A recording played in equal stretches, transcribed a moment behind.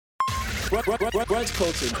Brunch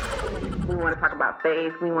culture. We want to talk about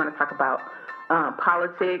faith. We want to talk about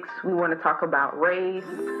politics. We want to talk about race.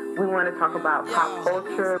 We want to talk about pop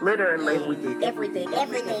culture. Literally, everything is up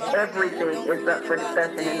for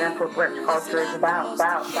discussion, and that's what brunch culture is about. It's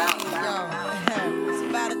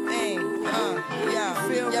about a thing.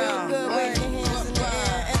 Feel real good with your hands in the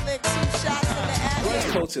air and lick 2 shots in the air. Brunch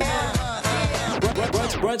culture.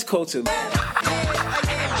 Brunch culture.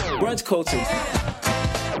 Brunch culture.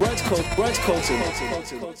 Brunch culture.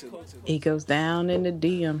 It goes down in the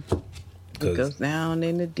DM. It goes down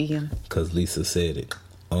in the DM. Cause Lisa said it.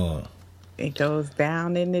 It goes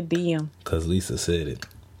down in the DM. Cause Lisa said it.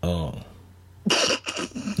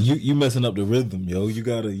 You messing up the rhythm, yo.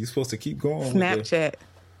 You supposed to keep going. Snapchat.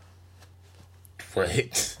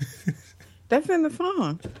 Right. That's in the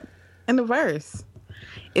song. In the verse.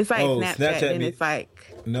 It's like Snapchat and it's like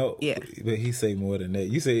no, yeah. But he say more than that.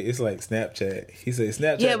 You say it's like Snapchat. He say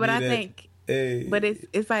Snapchat. Yeah, but I that, think hey. but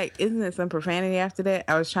it's like, isn't it some profanity after that?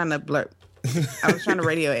 I was trying to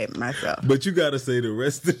radio it myself. But you gotta say the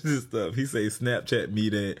rest of this stuff. He say Snapchat me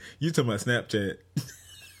that. You talking about Snapchat.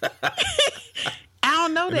 I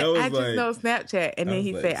don't know that. I just like, know Snapchat. And then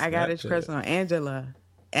he like, said, I got his Snapchat. crush on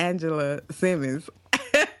Angela Simmons.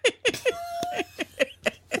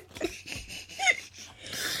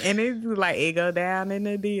 And it's like, it go down in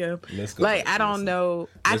the DM. Let's go Like, back I to don't listen. know.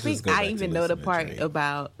 I Let's just think go I back to even know the listen to part Drake.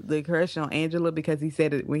 about the crush on Angela because he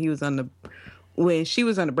said it when she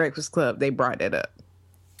was on the Breakfast Club, they brought that up.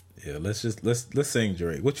 Yeah, let's sing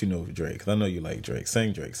Drake. What you know of Drake? 'Cause I know you like Drake.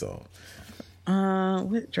 Sing Drake song.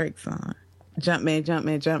 What Drake song?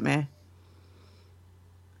 Jumpman.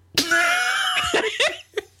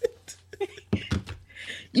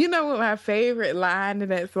 You know what my favorite line in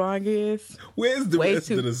that song is? Where's the Way rest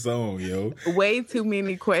too- of the song, yo? Way too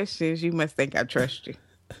many questions. You must think I trust you.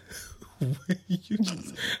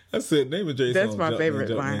 I said, name a Drake That's song. my Jump favorite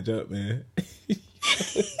man, line. Jump man.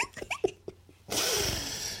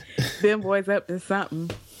 Them boys up to something.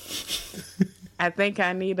 I think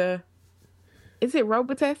I need a. Is it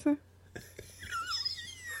Robitussin?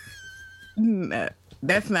 No,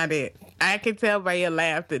 that's not it. I can tell by your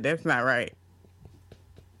laugh that that's not right.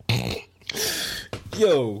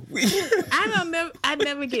 Yo. I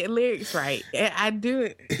never get lyrics right. I do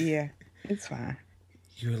it. Yeah, it's fine.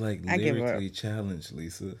 You're like I give lyrically challenged,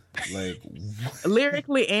 Lisa. Like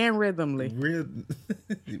Lyrically and rhythmly.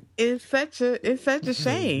 It's such a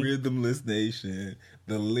shame. Rhythmless nation,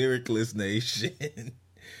 the lyricless nation.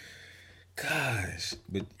 Gosh,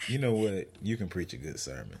 but you know what? You can preach a good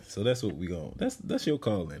sermon, so that's what we going. That's your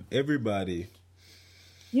calling. Everybody,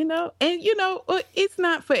 It's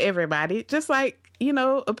not for everybody. Just like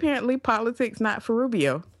apparently politics not for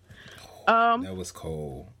Rubio. that was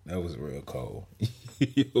cold. That was real cold.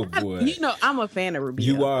 Yo, boy. I'm a fan of Rubio.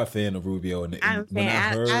 You are a fan of Rubio, and when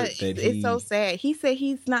I heard that it's so sad. He said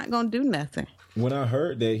he's not gonna do nothing. When I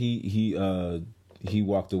heard that he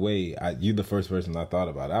walked away, you the first person I thought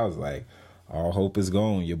about. I was like, all hope is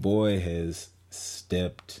gone. Your boy has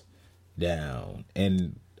stepped down,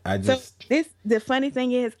 and I just. So the funny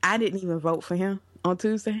thing is, I didn't even vote for him on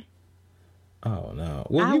Tuesday. Oh no!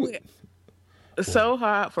 I went so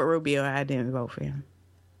hard for Rubio, I didn't vote for him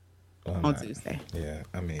on Tuesday. Yeah,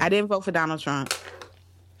 I mean, I didn't vote for Donald Trump.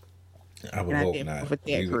 I would and I hope didn't not. vote for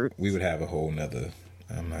Ted Cruz. We would have a whole nother.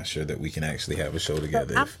 I'm not sure that we can actually have a show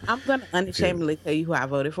together. I'm gonna unashamedly tell you who I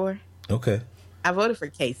voted for. Okay. I voted for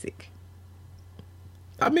Kasich.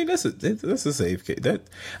 I mean, that's a safe case. That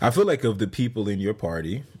I feel like of the people in your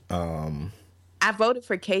party, I voted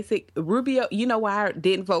for Kasich. Rubio. You know why I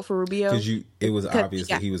didn't vote for Rubio? because it was obvious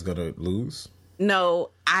that he was going to lose.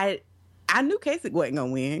 No, I knew Kasich wasn't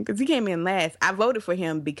gonna win because he came in last. I voted for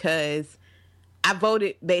him because I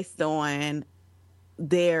voted based on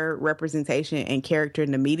their representation and character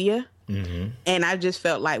in the media, and I just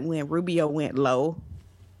felt like when Rubio went low,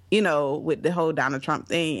 with the whole Donald Trump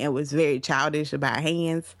thing and was very childish about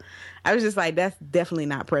hands, I was just like, that's definitely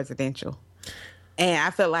not presidential. And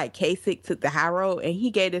I felt like Kasich took the high road, and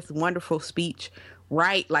he gave this wonderful speech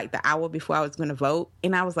right like the hour before I was going to vote.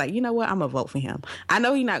 And I was like, you know what? I'm going to vote for him. I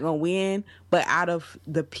know he's not going to win, but out of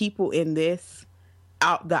the people in the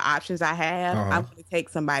options I have, I'm going to take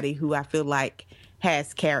somebody who I feel like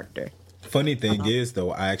has character. Funny thing is,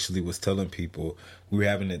 though, I actually was telling people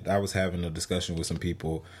I was having a discussion with some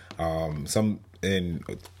people. And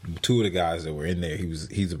two of the guys that were in there,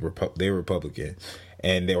 they're Republican,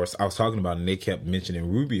 and I was talking about, and they kept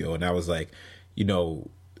mentioning Rubio, and I was like,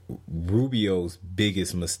 Rubio's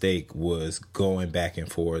biggest mistake was going back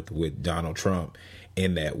and forth with Donald Trump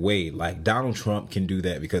in that way. Like, Donald Trump can do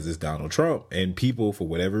that because it's Donald Trump, and people, for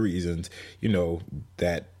whatever reasons,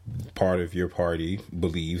 that part of your party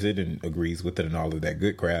believes it and agrees with it and all of that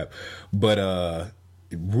good crap. But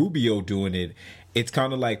Rubio doing it, it's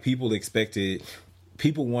kind of like people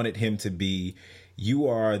wanted him to be, you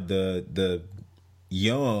are the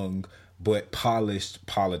young but polished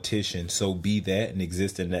politician, so be that and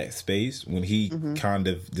exist in that space. When he kind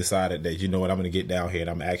of decided that, you know what, I'm going to get down here and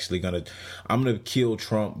I'm going to kill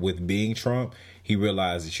Trump with being Trump, he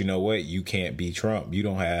realized that, you know what, you can't be Trump. You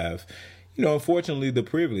don't have, you know, unfortunately, the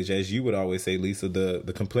privilege, as you would always say, Lisa,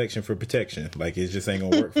 the complexion for protection. Like, it just ain't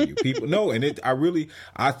gonna work for you. People, no, and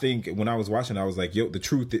I think when I was watching, I was like, yo, the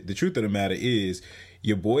truth of the matter is,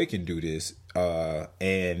 your boy can do this,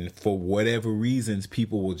 and for whatever reasons,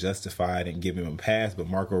 people will justify it and give him a pass. But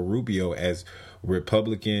Marco Rubio, as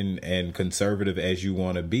Republican and conservative as you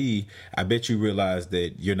want to be, I bet you realize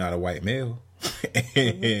that you're not a white male.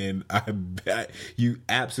 And I bet you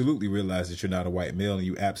absolutely realize that you're not a white male, and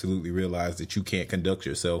you absolutely realize that you can't conduct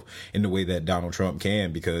yourself in the way that Donald Trump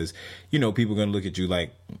can, because, you know, people are going to look at you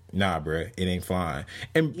like, nah, bruh, it ain't flying.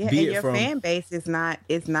 And your fan base is not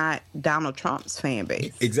Donald Trump's fan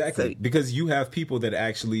base. Exactly. So, because you have people that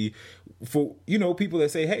actually, for, you know, people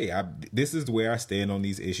that say, hey, this is where I stand on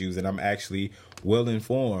these issues, and I'm actually well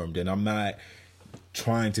informed, and I'm not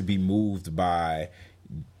trying to be moved by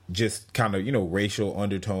just kind of, you know, racial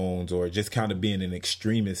undertones or just kind of being an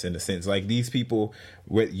extremist in a sense. Like, these people,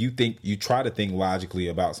 where you try to think logically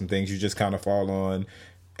about some things, you just kind of fall on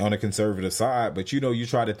a conservative side, but, you know, you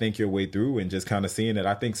try to think your way through and just kind of seeing it.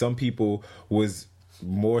 I think some people was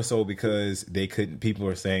more so because people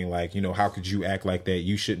are saying, like, you know, how could you act like that?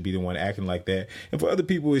 You shouldn't be the one acting like that. And for other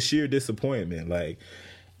people, it's sheer disappointment. Like,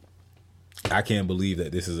 I can't believe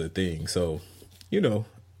that this is a thing. So, you know,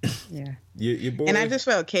 yeah. Your boy. And I just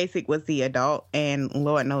felt Kasich was the adult, and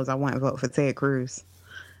Lord knows I wouldn't vote for Ted Cruz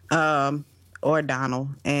or Donald.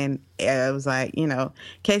 And I was like, you know,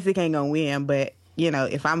 Kasich ain't gonna win, but, you know,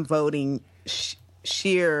 if I'm voting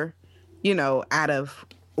sheer, you know, out of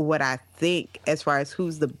what I think as far as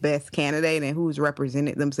who's the best candidate and who's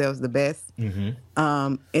represented themselves the best in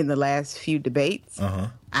the last few debates,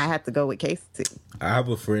 I have to go with Kasich. I have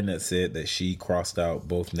a friend that said that she crossed out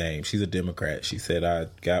both names. She's a Democrat. She said, I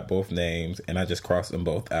got both names and I just crossed them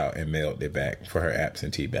both out and mailed it back for her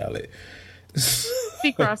absentee ballot.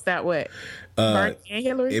 She crossed out what? Bernie and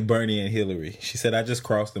Hillary? Bernie and Hillary. She said, I just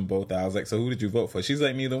crossed them both out. I was like, so who did you vote for? She's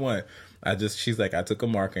like, neither one. She's like, I took a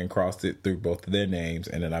marker and crossed it through both of their names,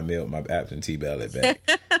 and then I mailed my absentee ballot back.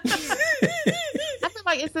 I feel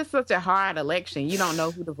like it's just such a hard election. You don't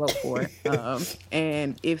know who to vote for.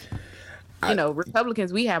 And if, you know,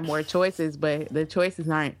 Republicans, we have more choices, but the choices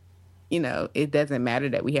aren't, you know, it doesn't matter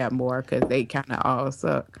that we have more because they kind of all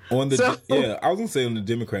suck. I was gonna say on the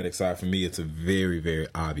Democratic side, for me, it's a very, very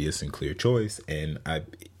obvious and clear choice. And I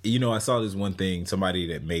saw this one thing, somebody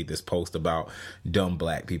that made this post about dumb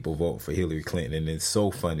black people vote for Hillary Clinton, and it's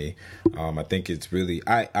so funny. I think it's really,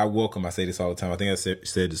 I say this all the time. I think I said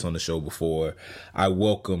this on the show before. I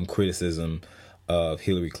welcome criticism of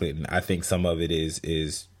Hillary Clinton. I think some of it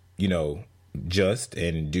is, you know, just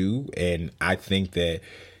and due. And I think that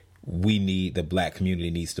the black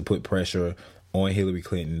community needs to put pressure on Hillary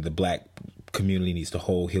Clinton. The black community needs to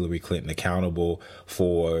hold Hillary Clinton accountable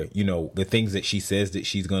for, you know, the things that she says that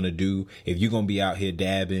she's going to do. If you're going to be out here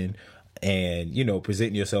dabbing and, you know,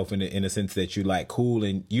 presenting yourself in a sense that you like cool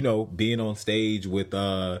and, you know, being on stage with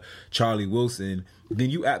Charlie Wilson,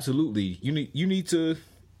 then you absolutely, you need to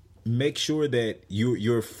make sure that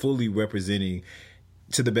you're fully representing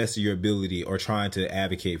to the best of your ability or trying to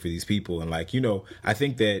advocate for these people. And, like, you know, I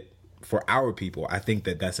think that for our people, I think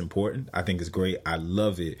that that's important. I think it's great. I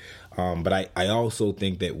love it. But I also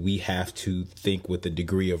think that we have to think with a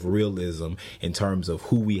degree of realism in terms of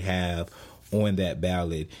who we have on that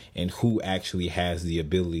ballot and who actually has the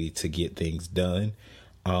ability to get things done.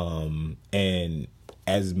 And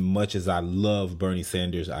as much as I love Bernie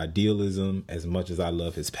Sanders' idealism, as much as I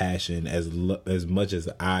love his passion, as much as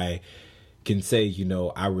I can say, you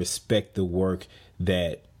know, I respect the work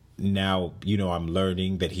that now, you know, I'm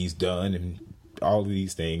learning that he's done and all of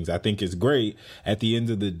these things. I think it's great. At the end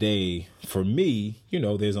of the day, for me, you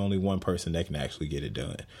know, there's only one person that can actually get it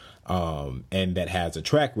done. And that has a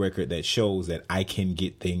track record that shows that I can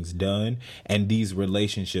get things done. And these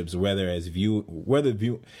relationships, instead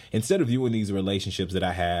of viewing these relationships that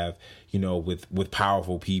I have, you know, with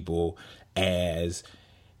powerful people as,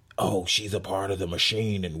 oh, she's a part of the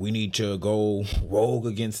machine and we need to go rogue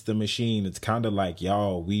against the machine. It's kind of like,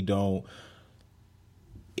 y'all,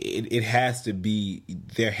 it has to be,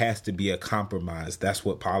 there has to be a compromise. That's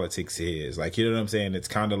what politics is. Like, you know what I'm saying? It's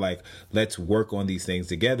kind of like, let's work on these things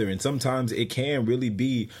together. And sometimes it can really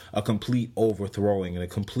be a complete overthrowing and a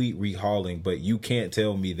complete rehauling, but you can't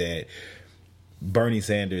tell me that Bernie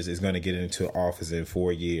Sanders is going to get into office in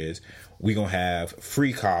 4 years. We're going to have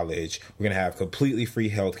free college. We're going to have completely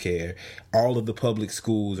free healthcare. All of the public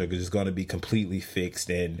schools are just going to be completely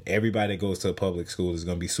fixed. And everybody that goes to a public school is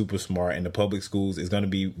going to be super smart. And the public schools is going to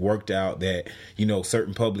be worked out that, you know,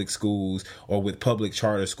 certain public schools or with public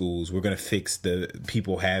charter schools, we're going to fix the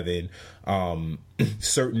people having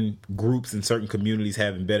certain groups and certain communities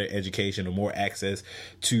having better education or more access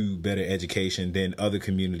to better education than other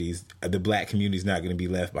communities. The black community is not going to be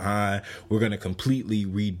left behind. We're going to completely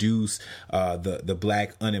reduce the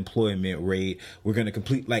black unemployment rate. We're going to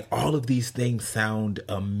complete, like, all of these things sound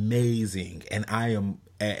amazing. And I am,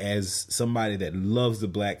 as somebody that loves the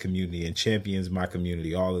black community and champions my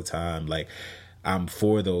community all the time, like, I'm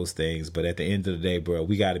for those things. But at the end of the day, bro,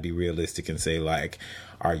 we got to be realistic and say, like,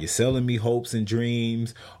 are you selling me hopes and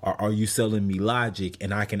dreams, or are you selling me logic?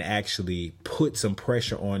 And I can actually put some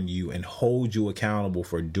pressure on you and hold you accountable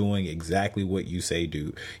for doing exactly what you say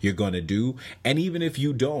you're going to do. And even if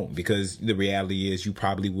you don't, because the reality is you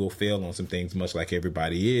probably will fail on some things, much like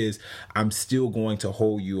everybody is, I'm still going to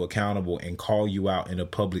hold you accountable and call you out in a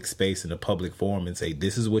public space, in a public forum, and say,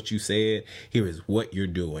 this is what you said. Here is what you're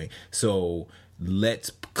doing. So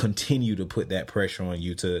let's continue to put that pressure on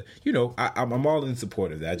you to, you know, I'm all in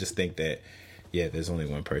support of that. I just think that, yeah, there's only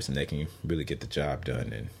one person that can really get the job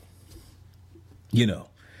done. And, you know,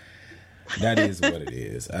 that is what it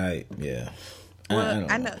is. Well,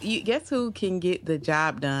 I know. You guess who can get the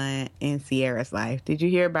job done in Ciara's life? Did you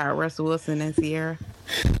hear about Russell Wilson and Ciara?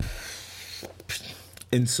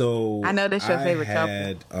 And so I know that's your favorite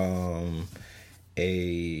couple.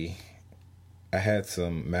 I had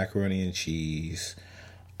some macaroni and cheese,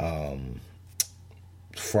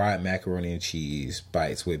 fried macaroni and cheese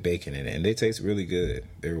bites with bacon in it, and they taste really good.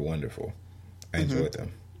 They were wonderful. I enjoyed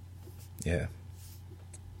them. Yeah.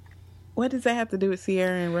 What does that have to do with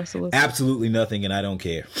Ciara and Russell Wilson? Absolutely nothing, and I don't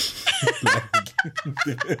care.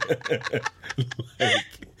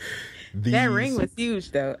 That ring was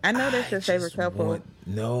huge, though. I know that's your favorite couple.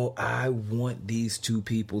 I want these two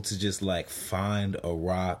people to just, like, find a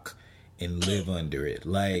rock and live under it.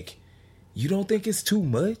 Like, you don't think it's too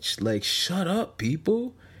much? Like, shut up,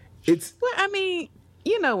 people. It's, well, I mean,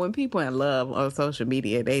 you know, when people in love on social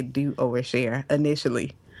media, they do overshare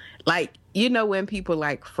initially. Like, you know, when people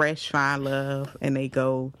like fresh find love and they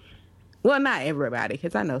go, well, not everybody,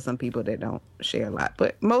 because I know some people that don't share a lot,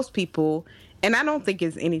 but most people, and I don't think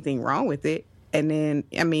there's anything wrong with it. And then,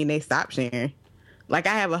 I mean, they stop sharing. Like,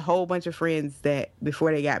 I have a whole bunch of friends that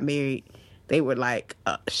before they got married, they were like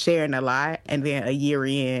sharing a lot, and then a year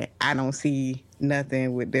in, I don't see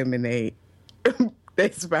nothing with them and they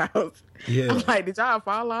spouse. Yeah. I'm like, did y'all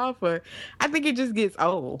fall off? Or I think it just gets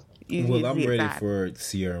old. Well, I'm ready for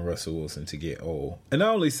Ciara and Russell Wilson to get old. And I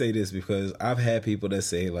only say this because I've had people that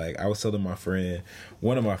say, like, I was telling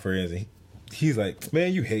one of my friends, and he's like,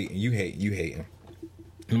 man, you hating.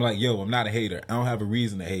 And I'm like, yo, I'm not a hater. I don't have a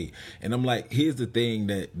reason to hate. And I'm like, here's the thing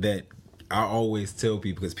that I always tell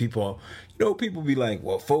people, because people be like,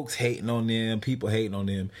 well, folks hating on them, people hating on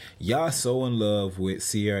them. Y'all so in love with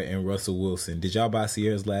Ciara and Russell Wilson. Did y'all buy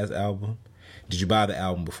Ciara's last album? Did you buy the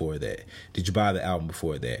album before that? Did you buy the album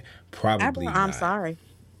before that? Probably not. I'm Sorry.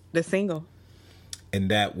 The single. And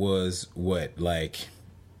that was what, like,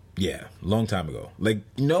 yeah, long time ago. Like,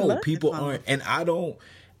 no, people aren't, and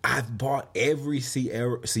I've bought every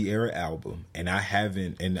Ciara album, and I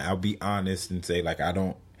haven't, and I'll be honest and say, like, I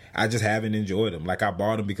just haven't enjoyed them. Like, I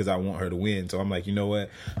bought them because I want her to win. So I'm like, you know what?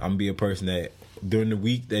 I'm going to be a person that during the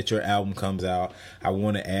week that your album comes out, I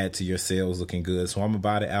want to add to your sales looking good. So I'm going to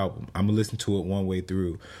buy the album. I'm going to listen to it one way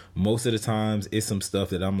through. Most of the times, it's some stuff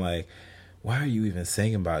that I'm like, why are you even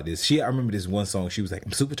singing about this? I remember this one song. She was like,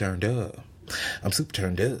 I'm super turned up. I'm super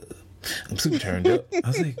turned up. I'm super turned up. I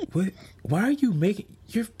was like, what? Why are you making...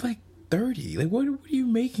 You're like 30. Like, what are you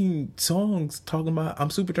making songs talking about? I'm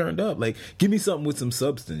super turned up. Like, give me something with some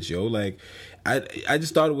substance, yo. Like, I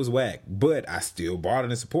just thought it was whack, but I still bought it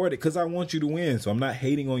and supported it because I want you to win. So I'm not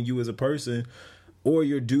hating on you as a person or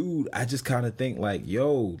your dude. I just kind of think, like,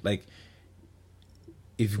 yo, like,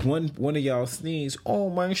 if one of y'all sneeze, oh,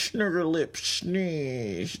 my snigger lip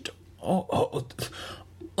sneezed. Oh,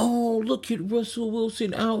 look at Russell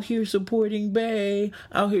Wilson out here supporting Bay,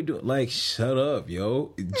 out here doing, like, shut up,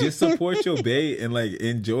 yo. Just support your Bay and, like,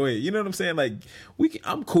 enjoy it. You know what I'm saying? Like,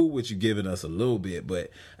 I'm cool with you giving us a little bit,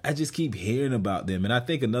 but I just keep hearing about them. And I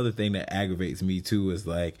think another thing that aggravates me too is,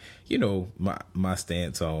 like, you know, my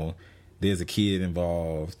stance on there's a kid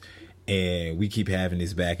involved. And we keep having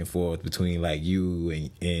this back and forth between, like, you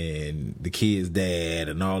and the kid's dad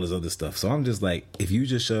and all this other stuff. So I'm just like, if you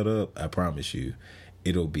just shut up, I promise you,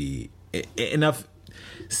 it'll be enough.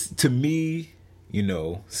 To me, you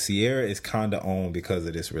know, Ciara is kind of on because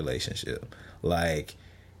of this relationship. Like,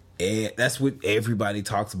 that's what everybody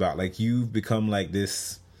talks about. Like, you've become like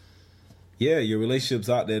this. Yeah, your relationship's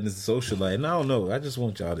out there in the social life. And I don't know. I just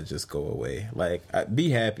want y'all to just go away. Like, be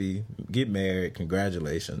happy, get married,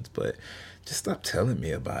 congratulations. But just stop telling me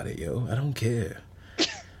about it, yo. I don't care.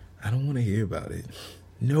 I don't want to hear about it.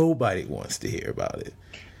 Nobody wants to hear about it.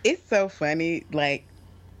 It's so funny. Like,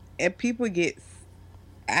 if people get...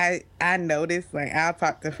 I notice, like, I'll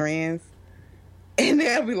talk to friends. And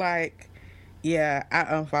they'll be like, yeah, I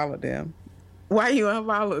unfollowed them. Why you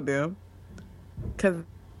unfollowed them? Because...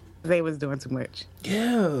 they was doing too much.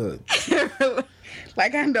 Yeah.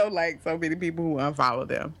 Like, I know, like, so many people who unfollow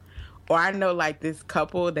them. Or I know, like, this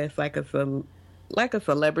couple that's like a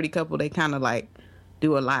celebrity couple. They kind of, like,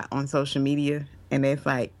 do a lot on social media. And it's,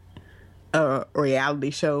 like, a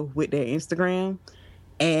reality show with their Instagram.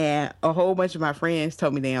 And a whole bunch of my friends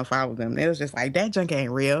told me they unfollowed them. They was just like, that junk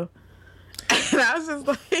ain't real. And I was just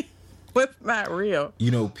like, what's not real?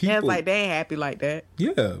 You know, people... and it's like, they ain't happy like that.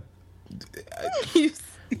 Yeah.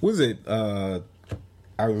 Was it I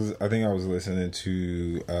think I was listening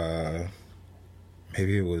to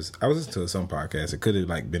maybe I was listening to some podcast. It could have,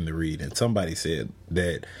 like, been The Read, and somebody said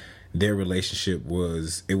that their relationship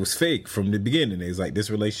was fake from the beginning. It was like, this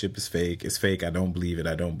relationship is fake. It's fake. I don't believe it.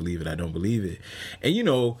 I don't believe it. I don't believe it. And, you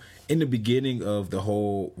know, in the beginning of the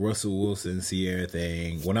whole Russell Wilson Ciara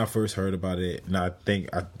thing, when I first heard about it, and I think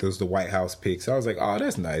there was the White House pics, I was like, oh,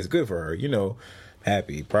 that's nice. Good for her. You know,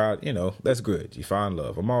 happy, proud, you know, that's good. You find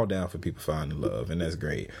love. I'm all down for people finding love, and that's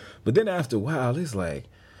great. But then after a while, it's like,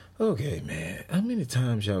 okay, man, how many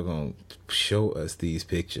times y'all gonna show us these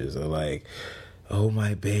pictures of, like, oh,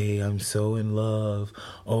 my bae, I'm so in love.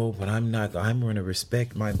 Oh, but I'm gonna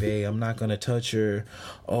respect my bae. I'm not gonna touch her.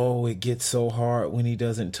 Oh, it gets so hard when he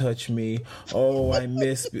doesn't touch me. Oh, I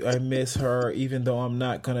miss her even though I'm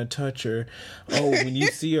not gonna touch her. Oh, when you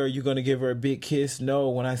see her, you're gonna give her a big kiss. No,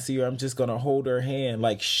 when I see her, I'm just gonna hold her hand.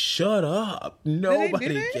 Like, shut up.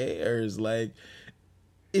 Nobody cares. Like,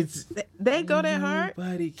 it's... they go that hard?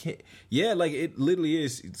 Nobody can. Yeah, like, it literally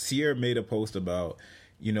is. Ciara made a post about,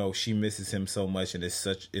 you know, she misses him so much, and it's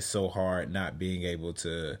so hard not being able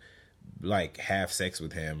to, like, have sex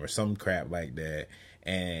with him or some crap like that.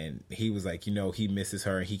 And he was like, you know, he misses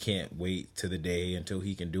her and he can't wait to the day until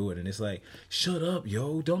he can do it. And it's like, shut up,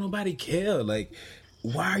 yo. Don't nobody care. Like,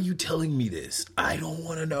 why are you telling me this? I don't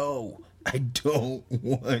want to know. I don't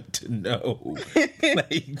want to know.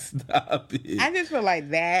 Like, stop it. I just feel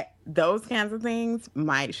like those kinds of things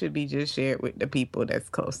should be just shared with the people that's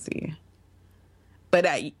close to you. But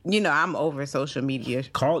I'm over social media.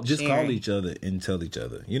 Call each other and tell each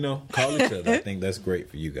other. You know, call each other. I think that's great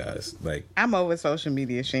for you guys. Like, I'm over social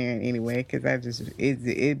media sharing anyway because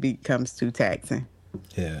it becomes too taxing.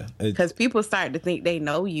 Yeah, because people start to think they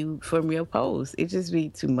know you from your posts. It just be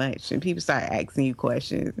too much, and people start asking you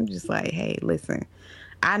questions. I'm just like, hey, listen,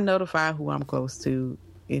 I notify who I'm close to,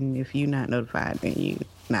 and if you're not notified, then you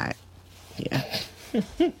not. Yeah.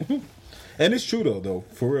 And it's true though.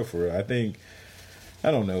 For real. I think. I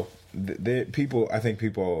don't know. I think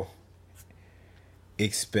people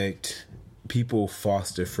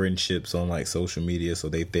foster friendships on, like, social media, so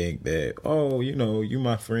they think that, oh, you know, you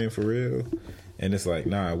my friend for real. And it's like,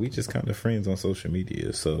 nah, we just kind of friends on social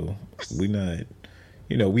media. So we not,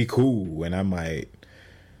 you know, we cool. And I might,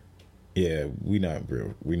 yeah, we not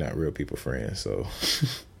real people friends. So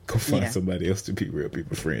go find somebody else to be real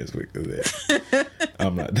people friends with, because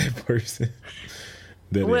I'm not that person.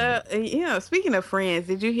 Well, you know, speaking of friends,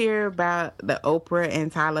 did you hear about the Oprah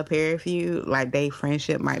and Tyler Perry feud? Like, their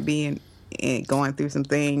friendship might be in going through some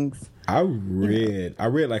things. I read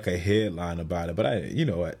like a headline about it, but you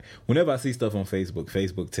know what? Whenever I see stuff on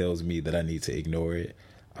Facebook tells me that I need to ignore it.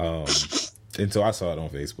 And so I saw it on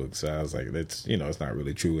Facebook, so I was like, that's, you know, it's not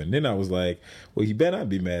really true. And then I was like, well, you better not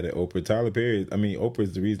be mad at Oprah.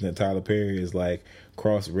 Oprah's the reason that Tyler Perry is, like,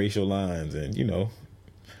 cross racial lines, and, you know,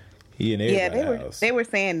 he and everybody they were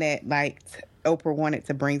saying that, like, Oprah wanted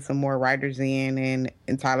to bring some more writers in,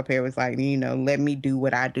 and Tyler Perry was like, you know, let me do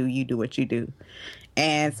what I do, you do what you do.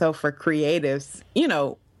 And so for creatives, you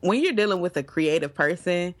know, when you're dealing with a creative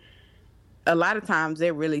person, a lot of times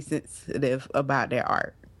they're really sensitive about their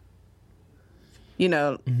art. You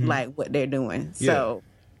know, like what they're doing. So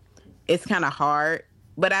it's kind of hard.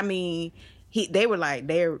 But I mean, they were like,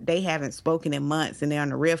 they haven't spoken in months and they're on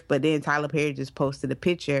the riff. But then Tyler Perry just posted a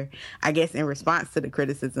picture, I guess, in response to the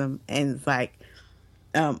criticism. And it's like,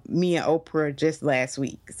 me and Oprah just last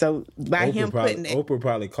week. So by Oprah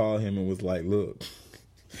probably called him and was like, look,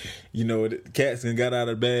 you know, cats and got out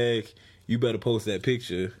of the bag. You better post that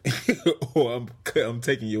picture or I'm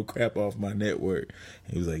taking your crap off my network.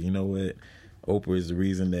 He was like, you know what? Oprah is the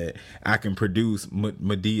reason that I can produce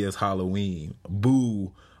Medea's Halloween.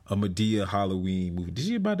 Boo, a Medea Halloween movie. Did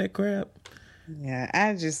you hear about that crap? Yeah,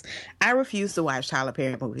 I refuse to watch Tyler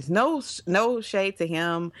Perry movies. No shade to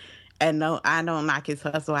him. And no, I don't like his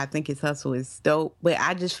hustle. I think his hustle is dope. But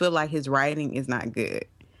I just feel like his writing is not good.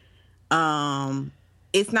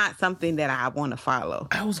 It's not something that I want to follow.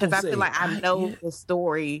 Because I feel like I know the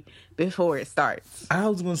story before it starts. I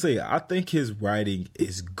was going to say, I think his writing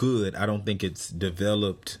is good. I don't think it's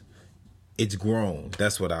developed. It's grown.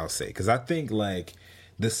 That's what I'll say. Because I think like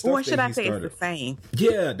the stuff or should I say it's the same?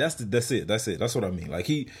 Yeah, that's it. That's what I mean. Like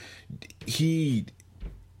if you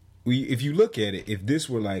look at it, if this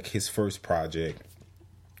were like his first project,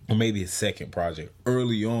 or maybe his second project,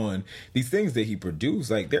 early on, these things that he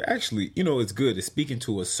produced, like they're actually, you know, it's good. It's speaking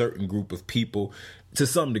to a certain group of people to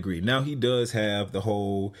some degree. Now he does have the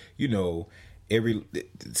whole, you know,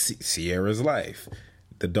 Sierra's life.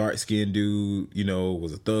 The dark-skinned dude, you know,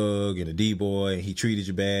 was a thug and a D-boy, and he treated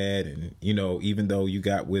you bad. And, you know, even though you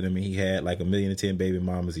got with him and he had like 1,010,000 baby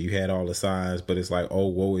mamas, and you had all the signs, but it's like, oh,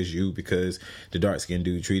 woe is you because the dark-skinned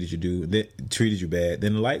dude treated you bad.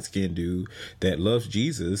 Then the light-skinned dude that loves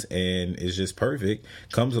Jesus and is just perfect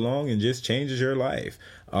comes along and just changes your life.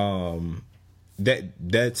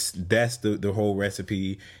 That's the whole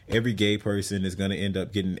recipe. Every gay person is going to end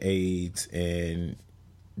up getting AIDS and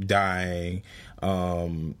dying.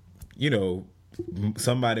 You know,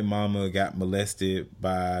 somebody mama got molested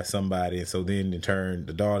by somebody, and so then in turn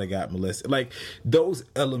the daughter got molested. Like those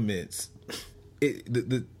elements,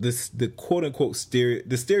 the quote unquote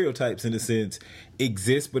stereotypes in a sense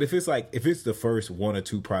exist. But if it's the first one or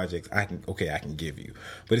two projects, I can give you.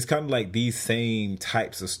 But it's kind of like these same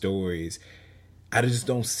types of stories. I just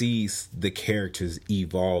don't see the characters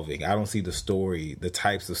evolving. I don't see the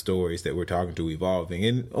types of stories that we're talking to evolving.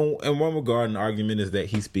 And in one regard, an argument is that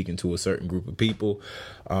he's speaking to a certain group of people.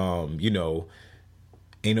 You know,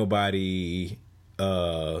 ain't nobody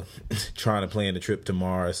trying to plan the trip to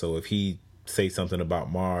Mars. So if he say something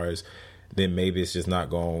about Mars, then maybe it's just not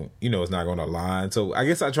going, you know, it's not going to align. So I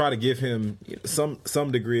guess I try to give him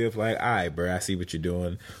some degree of like, all right, bro, I see what you're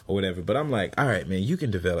doing or whatever. But I'm like, all right, man, you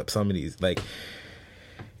can develop some of these, like,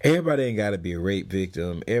 everybody ain't got to be a rape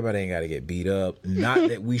victim. Everybody ain't got to get beat up. Not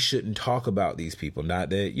that we shouldn't talk about these people. Not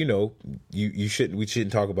that, you know, we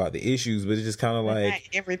shouldn't talk about the issues, but it's just kind of like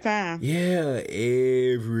every time. Yeah,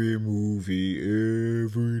 every movie,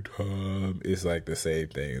 every time, it's like the same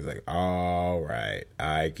thing. It's like, all right,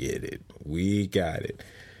 I get it. We got it.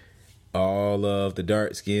 All of the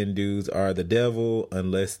dark-skinned dudes are the devil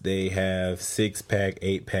unless they have 6-pack,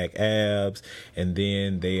 8-pack abs, and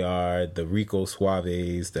then they are the Rico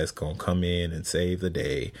Suaves that's gonna come in and save the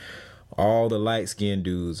day. All the light-skinned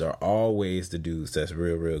dudes are always the dudes that's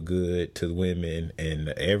real, real good to the women, and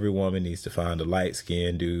every woman needs to find a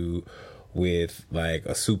light-skinned dude with like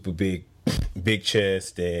a super big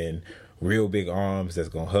chest and real big arms that's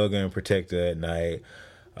gonna hug her and protect her at night.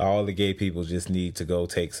 All the gay people just need to go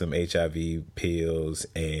take some HIV pills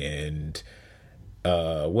and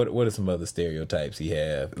what are some other stereotypes he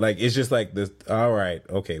have? Like, it's just like this. All right,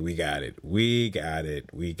 okay, we got it.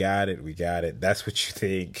 That's what you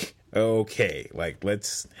think. Okay, like,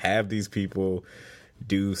 let's have these people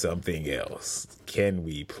do something else. Can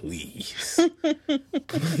we please?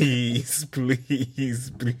 please.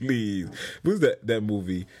 What was that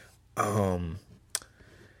movie?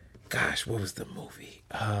 Gosh, what was the movie?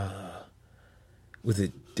 Was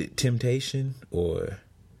it Temptation, or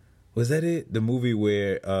was that it? The movie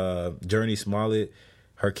where Jurnee Smollett,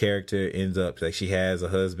 her character ends up like, she has a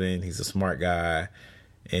husband, he's a smart guy,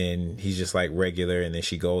 and he's just like regular, and then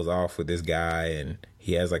she goes off with this guy and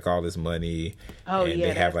he has like all this money, and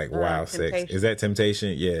they have like wild sex. Is that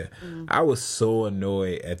Temptation? Yeah. Mm-hmm. I was so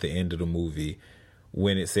annoyed at the end of the movie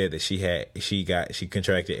when it said that she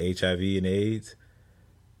contracted HIV and AIDS.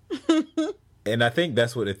 And I think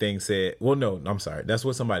that's what the thing said. Well, no, I'm sorry. That's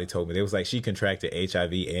what somebody told me. It was like she contracted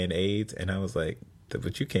HIV and AIDS, and I was like,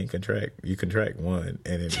 but you can't contract. You contract one,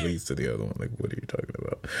 and it leads to the other one. Like, what are you talking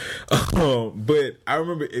about? But I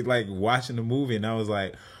remember like watching the movie, and I was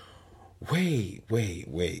like, Wait.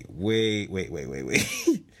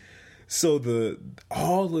 So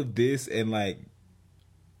all of this, and like,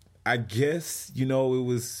 I guess, you know, it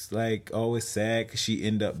was like, oh, it's sad because she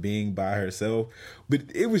ended up being by herself. But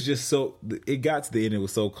it was just so, it got to the end, it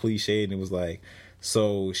was so cliche, and it was like,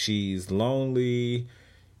 so she's lonely,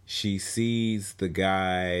 she sees the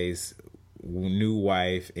guy's new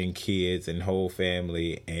wife and kids and whole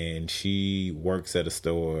family, and she works at a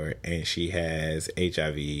store, and she has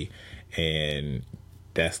HIV, and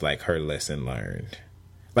that's like her lesson learned.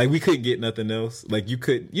 Like, we couldn't get nothing else. Like, you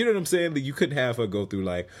know what I'm saying? Like, you couldn't have her go through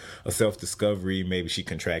like a self-discovery. Maybe she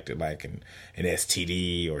contracted like an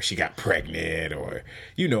STD, or she got pregnant, or,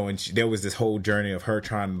 you know, and there was this whole journey of her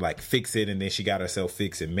trying to like fix it, and then she got herself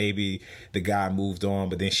fixed, and maybe the guy moved on,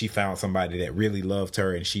 but then she found somebody that really loved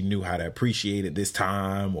her, and she knew how to appreciate it this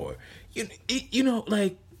time, or, you know,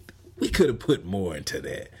 like, we could have put more into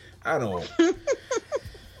that. I don't,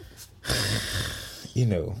 you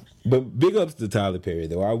know. But big ups to Tyler Perry,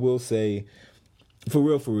 though. I will say, for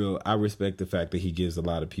real, I respect the fact that he gives a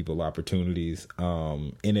lot of people opportunities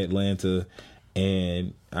in Atlanta.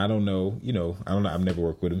 And I don't know, I've never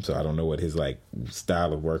worked with him, so I don't know what his like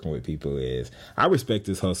style of working with people is. I respect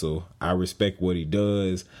his hustle. I respect what he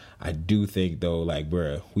does. I do think though, like,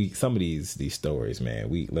 bruh, some of these stories,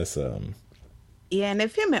 man, let's Yeah, and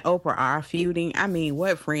if him and Oprah are feuding, I mean,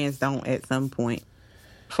 what friends don't at some point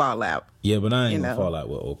fall out? Yeah, but I ain't gonna fall out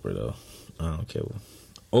with Oprah though. I don't care.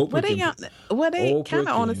 Oprah, they kind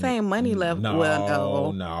of on the same money level. No.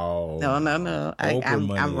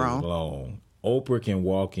 I'm wrong. Long. Oprah can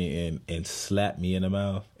walk in and slap me in the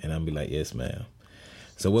mouth, and I'll be like, yes, ma'am.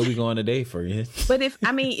 So where we going today, friend? But if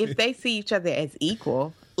they see each other as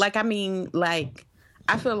equal, I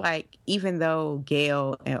feel like even though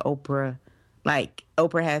Gayle and Oprah, like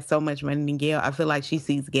Oprah has so much money than Gayle, I feel like she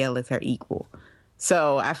sees Gayle as her equal.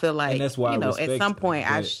 So I feel like, that's why at some point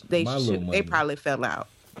they probably fell out,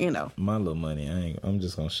 you know. My little money, I'm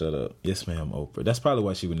just gonna shut up. Yes, ma'am, Oprah. That's probably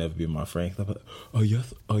why she would never be my friend. I'm like, oh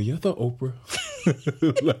yes, the Oprah.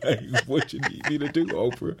 Like, what you need me to do,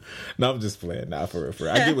 Oprah? No, I'm just playing. Nah, for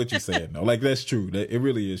real. I get what you're saying though. Like, that's true. It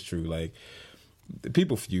really is true. Like,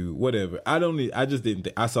 people feud, whatever. I just didn't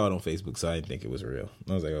I saw it on Facebook, so I didn't think it was real.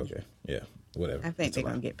 I was like, okay, yeah, whatever. I think they're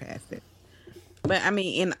gonna get past it. But I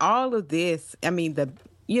mean, in all of this, I mean,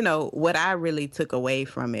 what I really took away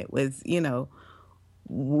from it was,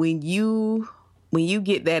 when you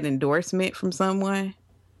get that endorsement from someone,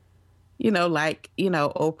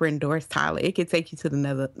 Oprah endorsed Tyler, it could take you to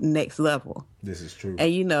the next level. This is true.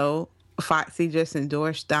 And Foxy just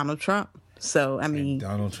endorsed Donald Trump. So I mean, and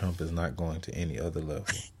Donald Trump is not going to any other level.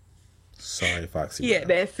 Sorry, Foxy. Yeah,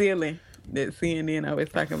 Brown. that ceiling that CNN always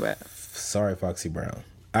talking about. Sorry, Foxy Brown.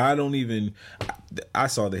 I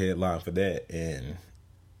saw the headline for that, and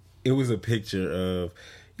it was a picture of,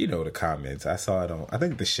 the comments. I saw it on, I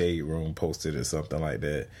think the Shade Room posted or something like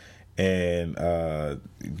that. And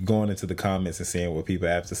going into the comments and seeing what people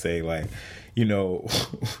have to say, like,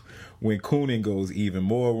 when Coonan goes even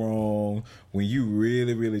more wrong, when you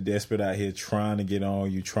really, really desperate out here trying to get on,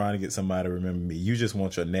 you trying to get somebody to remember me, you just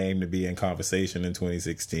want your name to be in conversation in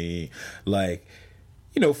 2016. Like,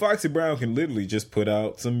 Foxy Brown can literally just put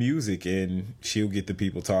out some music and she'll get the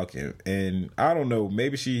people talking. And I don't know,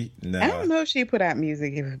 maybe I don't know if she put out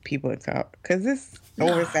music if people talk, because it's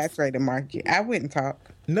oversaturated market. I wouldn't talk.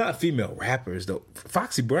 Not female rappers though.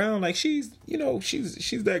 Foxy Brown, like, she's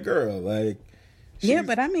that girl. Like, yeah,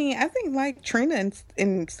 but I mean, I think like Trina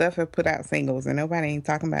and stuff have put out singles and nobody ain't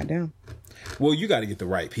talking about them. Well, you got to get the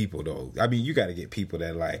right people though. I mean, you got to get people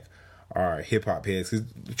that like are hip hop heads, because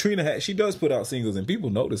Trina she does put out singles and people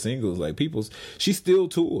know the singles. Like, she still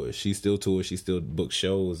tours. She still books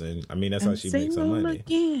shows, and I mean, that's how she makes her money.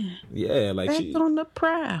 Again. Yeah, like, back on the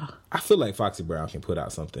prowl. I feel like Foxy Brown can put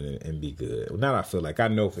out something and be good. Not I feel like, I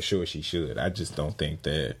know for sure she should. I just don't think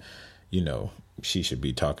that, she should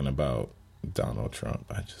be talking about Donald Trump.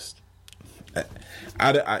 It's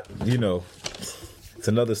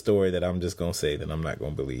another story that I'm just gonna say that I'm not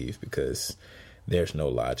gonna believe, because there's no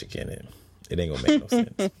logic in it. It ain't gonna make no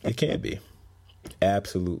sense. It can't be.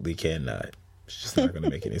 Absolutely cannot. It's just not gonna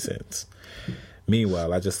make any sense.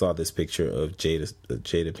 Meanwhile, I just saw this picture of Jada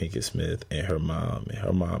Pinkett Smith and her mom, and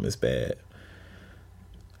her mom is bad.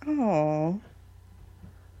 Oh,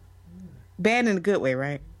 bad in a good way,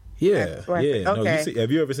 right? Yeah, yeah. Okay. No,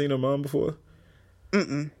 have you ever seen her mom before?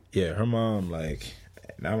 Mm-mm. Yeah, her mom, like,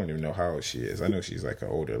 I don't even know how old she is. I know she's like an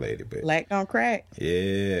older lady, but Black don't crack.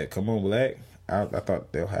 Yeah, come on, Black. I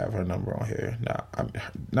thought they'll have her number on here. Nah,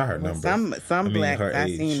 not her number. Some I mean, blacks her I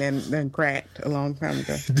age. seen them cracked a long time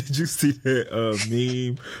ago. Did you see that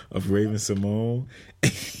meme of Raven Simone?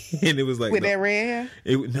 And it was like With that red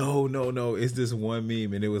hair? No. It's this one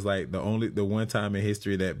meme, and it was like the one time in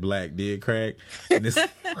history that black did crack. And it's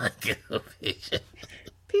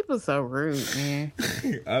People so rude, man.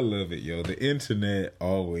 I love it, yo. The internet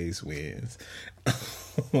always wins.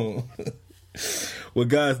 Well,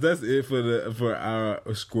 guys, that's it for our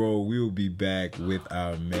scroll. We will be back with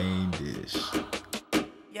our main dish.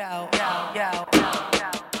 Yo.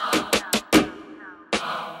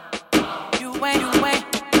 You ain't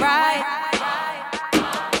right.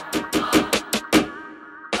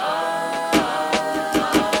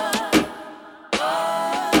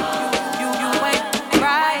 You ain't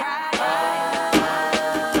right.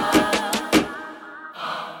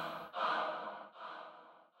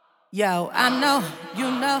 Yo, I know, you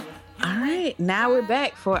know. All right, now we're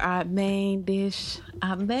back for our main dish.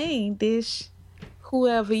 Our main dish.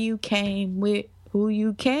 Whoever you came with, who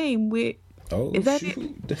you came with. Oh, Is that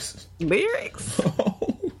shoot. This- Lyrics?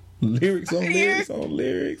 lyrics on Fire. lyrics on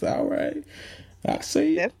lyrics. All right. I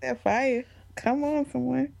see. That's that fire. Come on,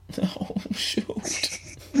 someone. Oh, shoot.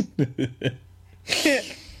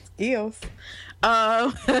 Skills.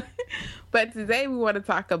 But today we want to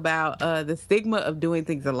talk about the stigma of doing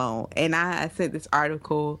things alone. And I sent this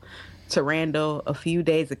article to Randall a few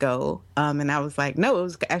days ago. And I was like, no, it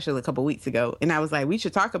was actually a couple weeks ago. And I was like, we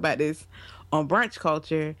should talk about this on Brunch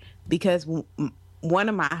Culture because one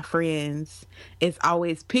of my friends is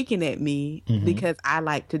always picking at me because I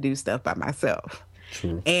like to do stuff by myself.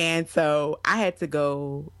 True. And so I had to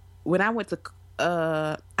go when I went to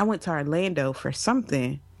Orlando for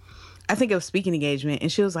something. I think it was speaking engagement,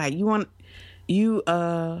 and she was like, "You want me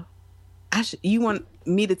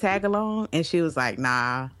to tag along?" And she was like,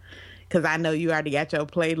 "Nah, because I know you already got your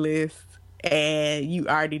playlist, and you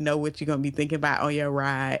already know what you're gonna be thinking about on your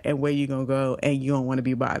ride and where you're gonna go, and you don't want to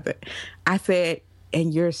be bothered." I said,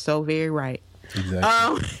 "And you're so very right."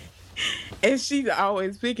 Exactly. And she's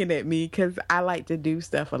always picking at me because I like to do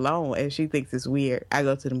stuff alone, and she thinks it's weird. I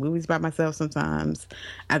go to the movies by myself sometimes.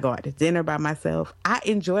 I go out to dinner by myself. I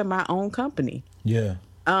enjoy my own company. Yeah.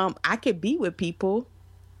 I could be with people.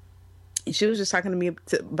 She was just talking to me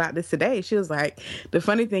about this today. She was like, the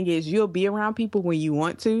funny thing is you'll be around people when you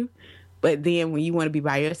want to, but then when you want to be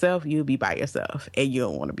by yourself, you'll be by yourself, and you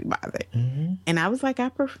don't want to be bothered. Mm-hmm. And I was like,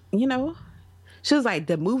 she was like,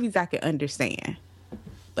 the movies I could understand.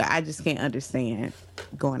 But I just can't understand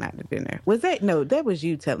going out to dinner. That was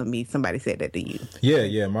you telling me somebody said that to you.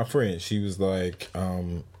 Yeah, my friend. She was like,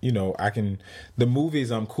 the movies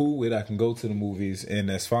I'm cool with, I can go to the movies, and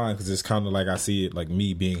that's fine because it's kind of like I see it like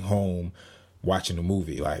me being home watching a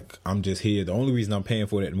movie. Like, I'm just here. The only reason I'm paying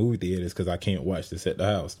for it at the movie theater is because I can't watch this at the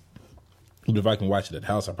house. But if I can watch it at the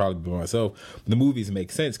house, I'll probably be by myself. The movies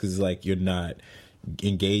make sense because it's like you're not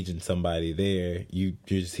engaging somebody there. You're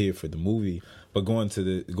just here for the movie. But going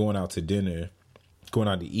out to dinner, going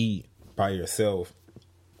out to eat by yourself,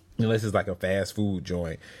 unless it's like a fast food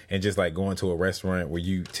joint, and just like going to a restaurant where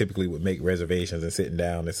you typically would make reservations and sitting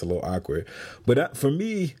down, it's a little awkward. But for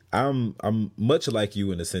me, I'm much like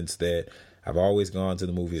you in the sense that I've always gone to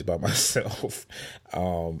the movies by myself.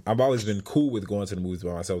 I've always been cool with going to the movies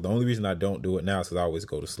by myself. The only reason I don't do it now is because I always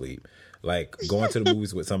go to sleep. Like, going to the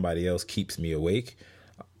movies with somebody else keeps me awake.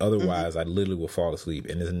 Otherwise, I literally will fall asleep.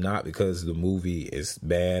 And it's not because the movie is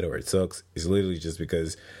bad or it sucks. It's literally just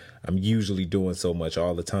because I'm usually doing so much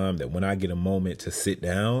all the time that when I get a moment to sit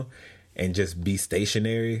down and just be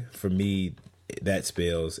stationary, for me, that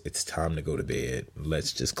spells it's time to go to bed.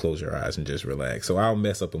 Let's just close your eyes and just relax. So I'll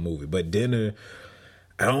mess up a movie. But dinner,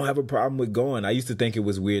 I don't have a problem with going. I used to think it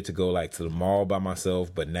was weird to go like to the mall by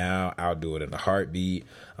myself, but now I'll do it in a heartbeat.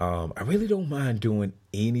 I really don't mind doing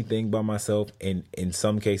anything by myself, and in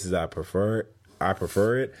some cases I prefer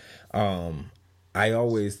it. I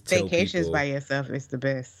always tell Vacations people, by yourself is the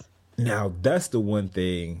best. Now that's the one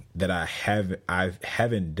thing that I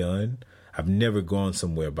haven't done. I've never gone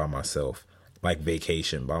somewhere by myself, like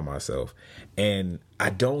vacation by myself, and I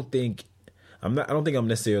don't think I'm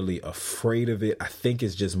necessarily afraid of it. I think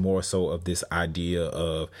it's just more so of this idea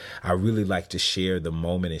of I really like to share the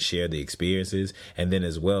moment and share the experiences. And then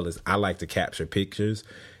as well as I like to capture pictures.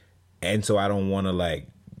 And so I don't want to like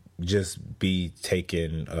just be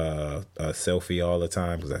taking a selfie all the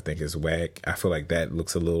time because I think it's whack. I feel like that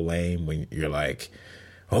looks a little lame when you're like,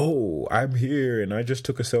 oh, I'm here and I just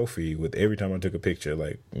took a selfie with every time I took a picture.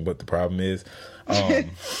 Like, what the problem is.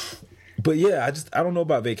 But yeah, I don't know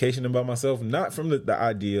about vacationing by myself. Not from the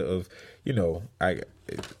idea of,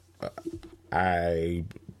 I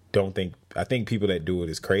I think people that do it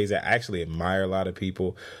is crazy. I actually admire a lot of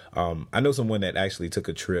people. I know someone that actually took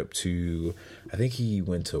a trip to, I think he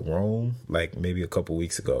went to Rome like maybe a couple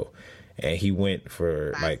weeks ago, and he went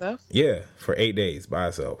for By himself? for 8 days by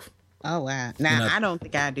himself. Oh wow! Now I don't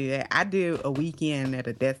think I do that. I do a weekend at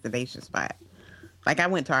a destination spot. Like I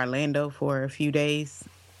went to Orlando for a few days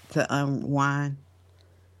to unwind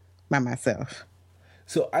by myself.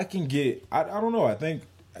 So I can get, I don't know. I think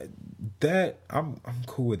that I'm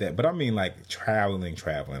cool with that. But I mean like traveling,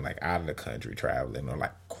 like out of the country traveling, or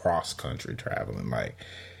like cross country traveling, like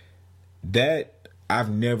that. I've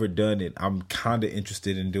never done it. I'm kind of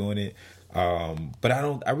interested in doing it. But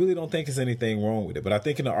I really don't think there's anything wrong with it. But I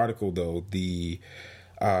think in the article though, the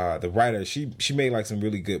writer, she made like some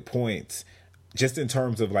really good points just in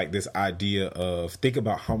terms of like this idea of think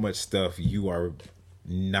about how much stuff you are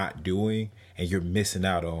not doing and you're missing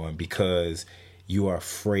out on because you are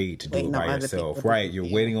afraid to do it by yourself, right? You're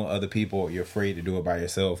waiting on other people. You're afraid to do it by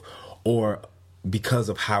yourself, or because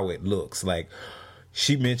of how it looks. Like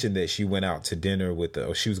she mentioned that she went out to dinner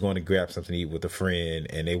or she was going to grab something to eat with a friend,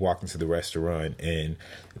 and they walked into the restaurant, and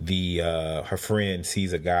her friend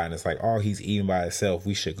sees a guy and it's like, oh, he's eating by himself.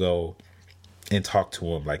 We should go and talk to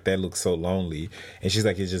him. Like that looks so lonely. And she's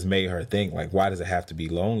like, it just made her think like, why does it have to be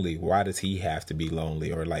lonely? Why does he have to be lonely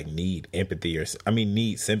or like need empathy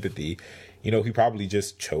need sympathy? You know, he probably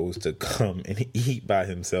just chose to come and eat by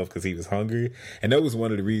himself because he was hungry. And that was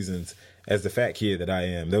one of the reasons, as the fat kid that I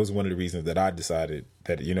am, that was one of the reasons that I decided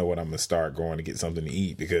that, you know what, I'm going to start going to get something to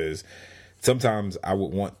eat, because sometimes I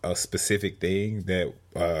would want a specific thing that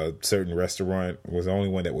a certain restaurant was the only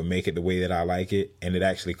one that would make it the way that I like it. And it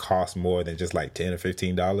actually costs more than just like $10 or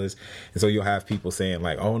 $15. And so you'll have people saying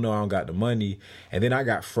like, oh no, I don't got the money. And then I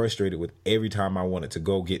got frustrated with every time I wanted to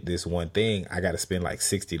go get this one thing, I got to spend like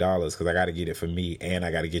 $60 because I got to get it for me and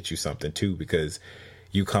I got to get you something too because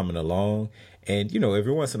you coming along. And, you know,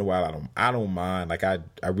 every once in a while, I don't mind. Like, I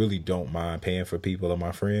really don't mind paying for people or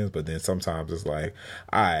my friends. But then sometimes it's like,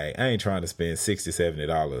 I ain't trying to spend $60,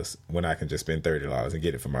 $70 when I can just spend $30 and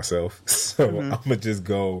get it for myself. So I'm going to just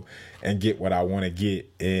go and get what I want to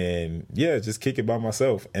get. And, yeah, just kick it by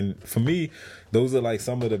myself. And for me, those are like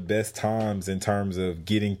some of the best times in terms of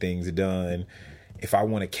getting things done. If I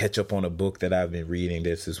want to catch up on a book that I've been reading,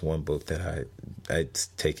 there's this one book that it's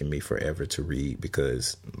taken me forever to read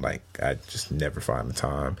because like I just never find the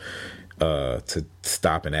time to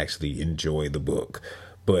stop and actually enjoy the book.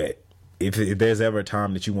 But if there's ever a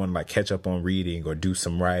time that you want to like catch up on reading or do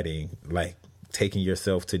some writing, like taking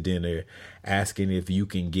yourself to dinner, asking if you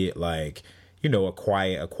can get like, you know, a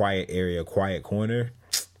quiet area, a quiet corner,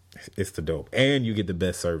 it's the dope. And you get the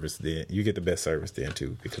best service then.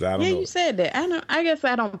 Too, because I don't know. Yeah, you said that. I guess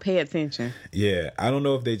I don't pay attention. Yeah, I don't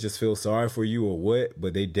know if they just feel sorry for you or what,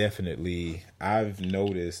 but they definitely, I've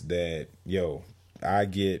noticed that,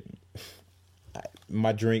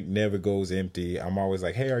 my drink never goes empty. I'm always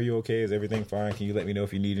like, hey, are you okay? Is everything fine? Can you let me know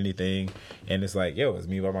if you need anything? And it's like, it's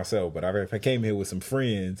me by myself. But if I came here with some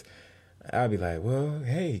friends, I'd be like, well,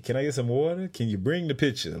 hey, can I get some water? Can you bring the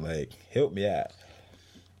pitcher? Like, help me out.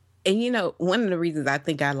 And, you know, one of the reasons I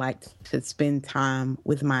think I like to spend time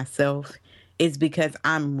with myself is because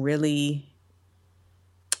I'm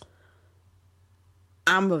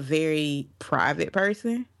a very private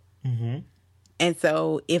person. Mm-hmm. And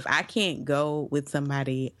so if I can't go with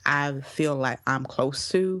somebody I feel like I'm close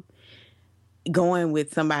to, going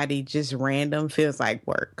with somebody just random feels like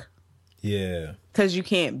work. Yeah. Because you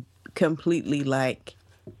can't completely, like,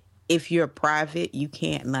 if you're private, you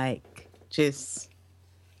can't, like, just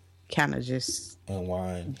kind of just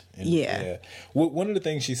unwind. Yeah. Well, one of the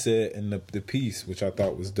things she said in the piece, which I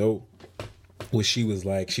thought was dope, was she was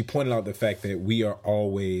like, she pointed out the fact that we are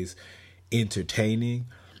always entertaining.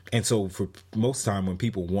 And so for most time when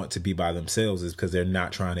people want to be by themselves is because they're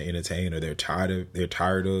not trying to entertain or they're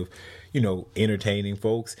tired of, you know, entertaining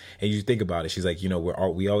folks. And you think about it, she's like, you know,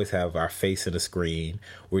 we always have our face in a screen.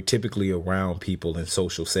 We're typically around people in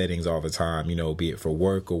social settings all the time, you know, be it for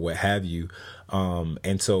work or what have you.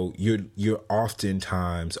 And so you're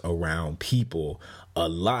oftentimes around people a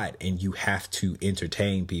lot and you have to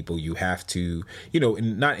entertain people. You have to, you know,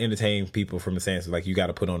 not entertain people from the sense of like you got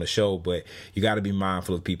to put on a show, but you got to be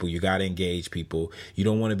mindful of people. You got to engage people. You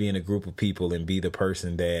don't want to be in a group of people and be the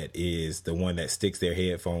person that is the one that sticks their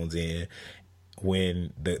headphones in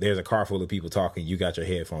when there's a car full of people talking. You got your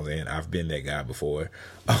headphones in. I've been that guy before.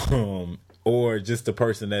 Or just the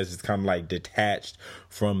person that's just kind of like detached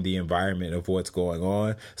from the environment of what's going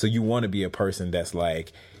on. So you want to be a person that's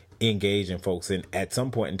like engaging folks, and at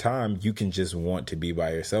some point in time you can just want to be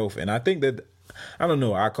by yourself. And I think that, I don't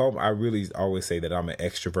know, I really always say that I'm an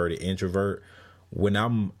extroverted introvert, when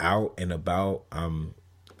I'm out and about, I'm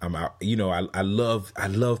out, you know, I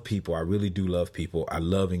love people. I really do love people. I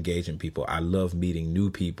love engaging people. I love meeting new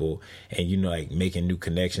people and, you know, like making new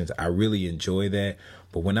connections. I really enjoy that.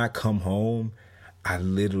 But when I come home, I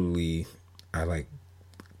like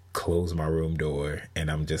close my room door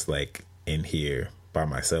and I'm just like in here by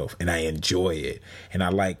myself and I enjoy it. And I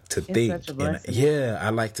like to think. Such a blessing. I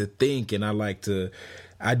like to think and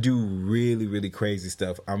I do really, really crazy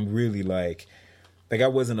stuff. I'm really like I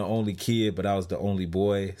wasn't the only kid, but I was the only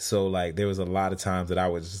boy. So like there was a lot of times that I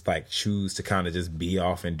would just like choose to kind of just be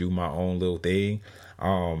off and do my own little thing.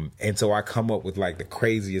 And so I come up with like the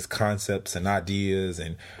craziest concepts and ideas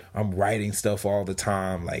and I'm writing stuff all the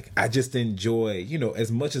time. Like I just enjoy, you know, as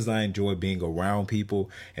much as I enjoy being around people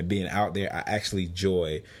and being out there, I actually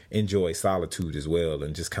enjoy solitude as well.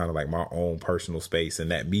 And just kind of like my own personal space and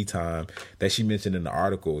that me time that she mentioned in the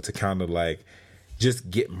article to kind of like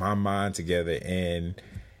just get my mind together and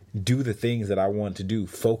do the things that I want to do,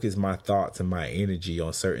 focus my thoughts and my energy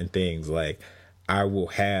on certain things. Like I will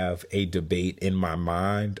have a debate in my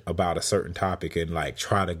mind about a certain topic and like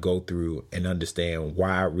try to go through and understand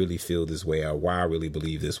why I really feel this way or why I really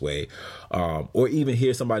believe this way. Or even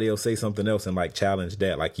hear somebody else say something else and like challenge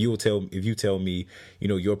that. Like if you tell me, you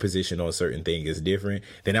know, your position on a certain thing is different,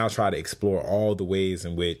 then I'll try to explore all the ways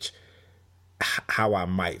in which how I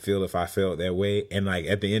might feel if I felt that way. And like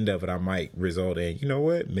at the end of it, I might result in, you know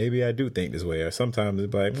what, maybe I do think this way. Or sometimes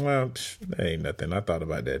it's like, well, that ain't nothing. I thought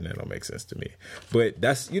about that and that don't make sense to me. But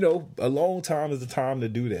that's, you know, alone time is the time to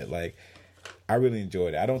do that. Like I really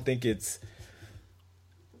enjoyed it. I don't think it's,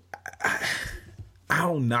 I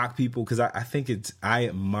don't knock people because I think I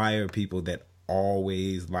admire people that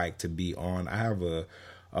always like to be on. I have a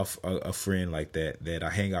friend like that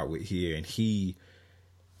I hang out with here and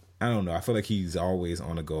I don't know. I feel like he's always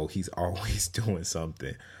on a go. He's always doing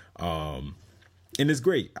something. And it's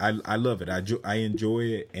great. I love it. I enjoy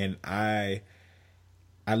it. And I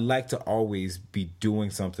like to always be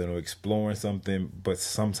doing something or exploring something. But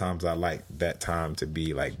sometimes I like that time to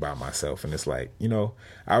be like by myself. And it's like, you know,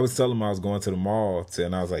 I was telling him I was going to the mall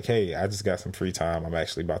and I was like, hey, I just got some free time. I'm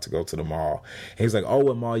actually about to go to the mall. And he was like, oh,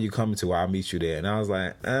 what mall you coming to? I'll meet you there. And I was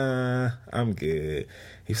like, I'm good.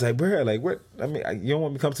 He's like, bro, like what? I mean, you don't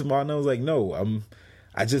want me to come to the mall? And I was like, no,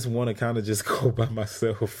 I just want to kind of just go by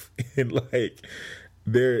myself. And like,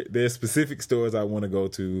 there's specific stores I want to go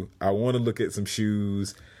to. I want to look at some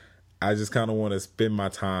shoes. I just kind of want to spend my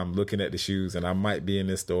time looking at the shoes. And I might be in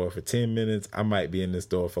this store for 10 minutes. I might be in this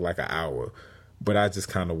store for like an hour. But I just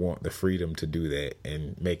kind of want the freedom to do that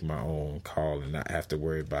and make my own call and not have to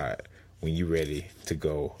worry about when you're ready to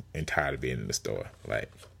go and tired of being in the store. Like,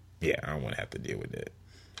 yeah, I don't want to have to deal with that.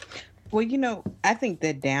 Well, you know, I think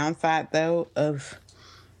the downside, though, of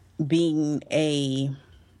being a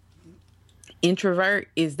introvert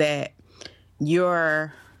is that you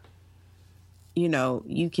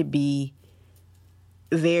could be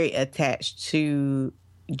very attached to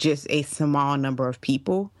just a small number of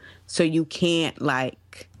people. So you can't,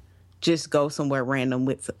 like, just go somewhere random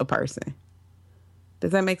with a person.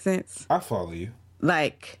 Does that make sense? I follow you.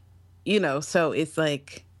 Like, you know, so it's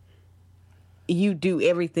like you do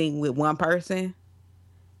everything with one person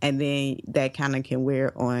and then that kind of can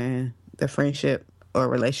wear on the friendship or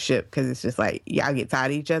relationship because it's just like y'all get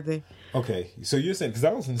tired of each other. Okay, so you're saying, because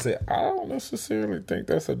I was going to say, I don't necessarily think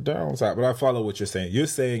that's a downside, but I follow what you're saying. You're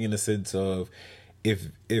saying in the sense of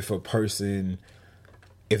if a person,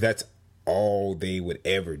 if that's all they would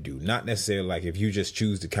ever do, not necessarily like if you just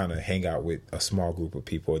choose to kind of hang out with a small group of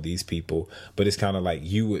people or these people, but it's kind of like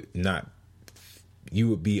you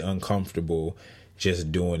would be uncomfortable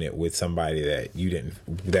just doing it with somebody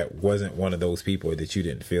that wasn't one of those people that you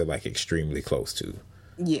didn't feel like extremely close to.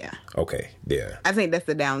 Yeah. Okay. Yeah. I think that's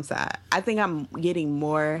the downside. I think I'm getting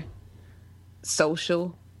more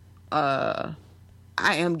social. I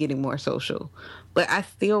am getting more social, but I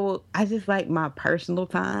just like my personal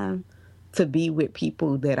time to be with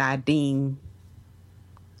people that I deem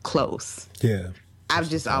close. Yeah. I've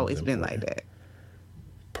just always been like that.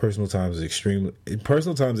 Personal time is extremely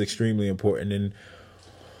important. And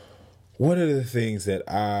one of the things that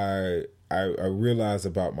I realize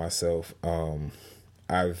about myself,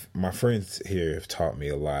 my friends here have taught me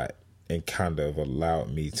a lot and kind of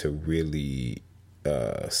allowed me to really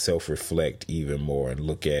self-reflect even more and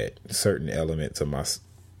look at certain elements of my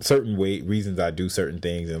reasons I do certain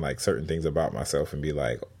things and like certain things about myself and be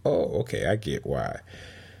like, oh, okay, I get why.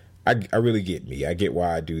 I really get me. I get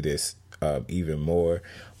why I do this even more.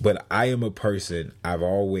 But I am a person,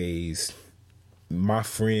 my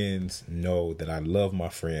friends know that I love my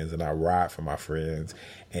friends and I ride for my friends.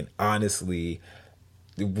 And honestly,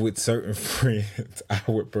 with certain friends, I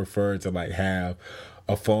would prefer to like have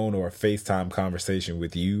a phone or a FaceTime conversation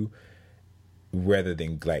with you rather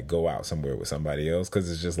than like go out somewhere with somebody else,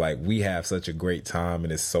 because it's just like we have such a great time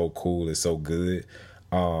and it's so cool, it's so good.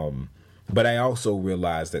 But I also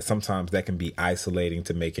realize that sometimes that can be isolating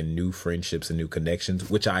to making new friendships and new connections,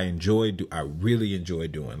 which I enjoy. I really enjoy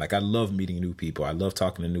doing. Like, I love meeting new people. I love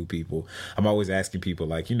talking to new people. I'm always asking people,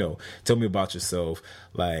 like, you know, tell me about yourself.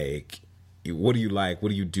 Like, what do you like? What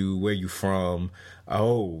do you do? Where are you from?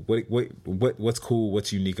 Oh, what's cool?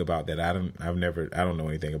 What's unique about that? I don't know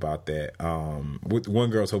anything about that. One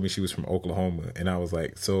girl told me she was from Oklahoma, and I was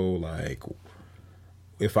like, so like,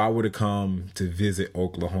 if I were to come to visit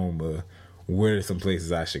Oklahoma, where are some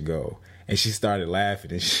places I should go? And she started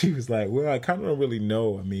laughing, and she was like, well, I kind of don't really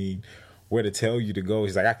know. I mean, where to tell you to go?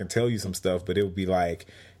 She's like, I can tell you some stuff, but it would be like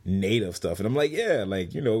native stuff. And I'm like, yeah,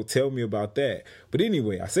 like, you know, tell me about that. But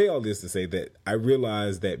anyway, I say all this to say that I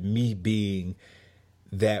realize that me being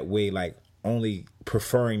that way, like only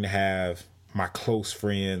preferring to have my close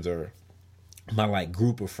friends or my like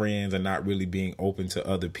group of friends and not really being open to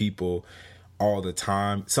other people all the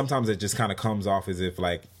time, sometimes it just kind of comes off as if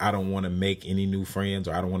like I don't want to make any new friends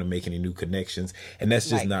or I don't want to make any new connections, and that's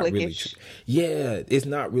just like not really true. Yeah, it's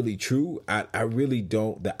not really true. I really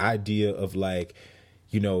don't. The idea of like,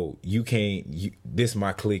 you know, this is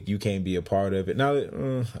my clique, you can't be a part of it. Now,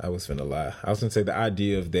 I was finna lie. I was gonna say the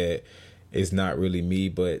idea of that is not really me,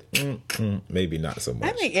 but maybe not so much.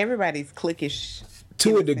 I think everybody's cliquish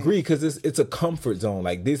to a degree, because it's a comfort zone.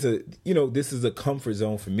 Like this is a comfort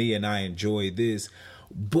zone for me, and I enjoy this.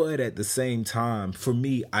 But at the same time, for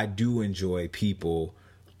me, I do enjoy people,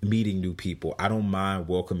 meeting new people. I don't mind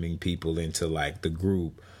welcoming people into like the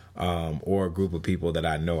group, or a group of people that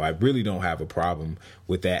I know. I really don't have a problem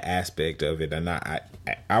with that aspect of it. And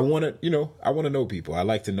I want to know people. I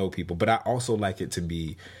like to know people, but I also like it to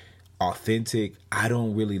be authentic. I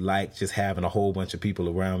don't really like just having a whole bunch of people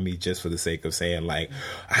around me just for the sake of saying like,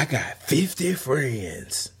 I got 50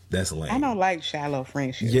 friends. That's lame. I don't like shallow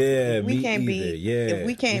friendships. Yeah, if we can't either. If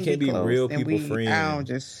we can't be close, real people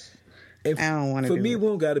friends. I don't want to. For me, we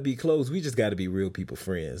don't got to be close. We just got to be real people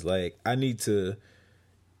friends. Like, I need to.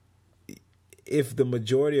 If the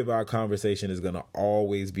majority of our conversation is gonna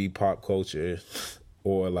always be pop culture,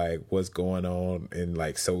 or like what's going on in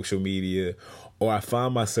like social media, or I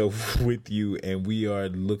find myself with you and we are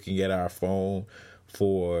looking at our phone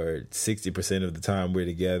for 60% of the time we're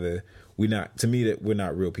together, we're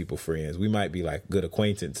not real people friends. We might be like good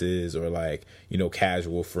acquaintances or like, you know,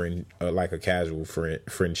 casual friend, or like a casual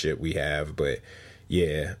friendship we have. But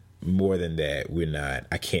yeah, more than that,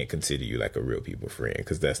 I can't consider you like a real people friend,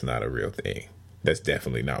 because that's not a real thing. That's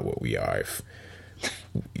definitely not what we are.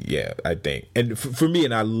 Yeah, I think. And for me,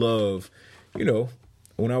 and I love, you know,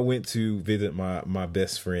 when I went to visit my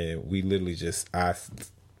best friend, we literally I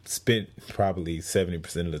spent probably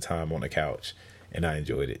 70% of the time on the couch, and I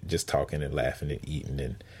enjoyed it, just talking and laughing and eating.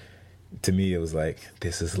 And to me, it was like,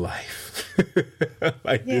 this is life.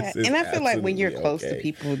 Like, yeah, this is, and I feel like when you're close to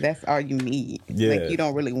people, that's all you need. Yeah, like, you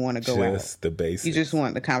don't really want to go out. Just the basics. You just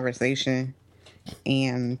want the conversation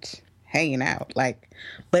and hanging out. Like,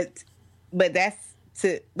 but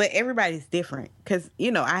everybody's different, because,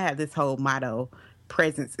 you know, I have this whole motto: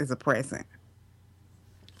 presence is a present.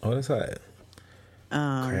 Oh, that's hot.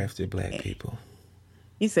 Crafty black people.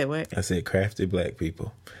 You said what? I said crafty black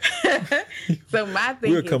people. So my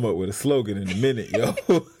thing we'll come up with a slogan in a minute, yo.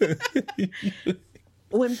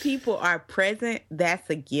 When people are present, that's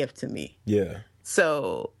a gift to me. Yeah.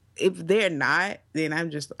 So if they're not, then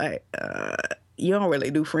I'm just like, you don't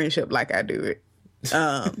really do friendship like I do it.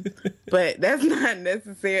 But that's not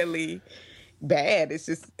necessarily bad. It's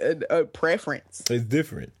just a preference. It's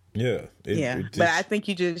different. Yeah. But I think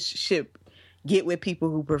you just should get with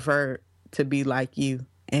people who prefer to be like you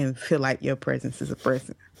and feel like your presence is a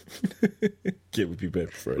present. Get with people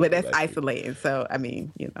that prefer. But that's like isolating. You. So, I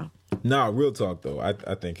mean, you know. Nah, real talk though. I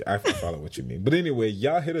think I follow what you mean. But anyway,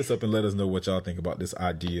 y'all hit us up and let us know what y'all think about this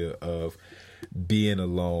idea of being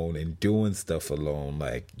alone and doing stuff alone.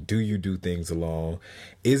 Like, do you do things alone?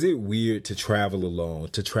 Is it weird to travel alone,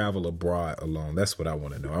 to travel abroad alone? That's what I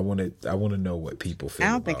want to know. I want to know what people feel.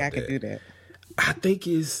 I don't think I could do that. I think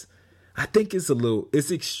it's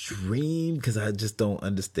extreme, because I just don't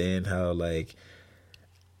understand how, like,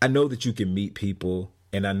 I know that you can meet people,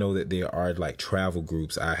 and I know that there are like travel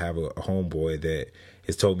groups. I have a homeboy that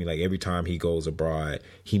has told me like every time he goes abroad,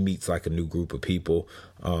 he meets like a new group of people,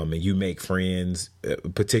 and you make friends,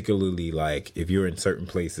 particularly like if you're in certain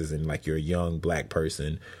places and like you're a young black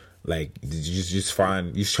person, like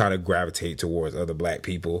you try to gravitate towards other black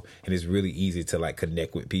people, and it's really easy to like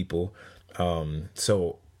connect with people.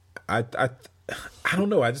 So I don't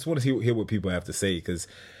know. I just want to hear what people have to say, because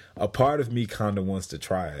a part of me kind of wants to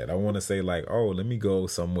try it. I want to say like, oh, let me go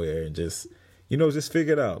somewhere and just, just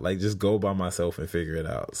figure it out. Like, just go by myself and figure it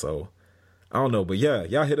out. So I don't know, but yeah,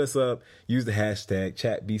 y'all hit us up. Use the hashtag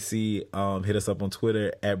ChatBC. Hit us up on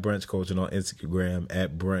Twitter at Brunch Culture and on Instagram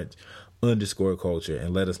at Brunch_culture,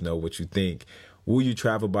 and let us know what you think. Will you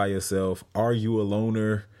travel by yourself? Are you a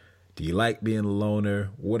loner? Do you like being a loner?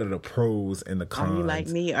 What are the pros and the cons? Are you like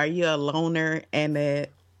me? Are you a loner and a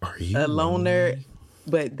loner, lonely?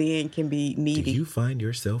 but then can be needy? Do you find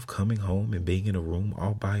yourself coming home and being in a room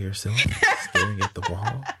all by yourself, staring at the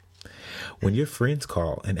wall? When your friends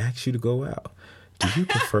call and ask you to go out, do you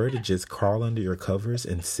prefer to just crawl under your covers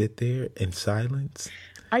and sit there in silence?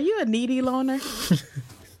 Are you a needy loner?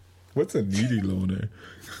 What's a needy loner?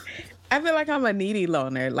 I feel like I'm a needy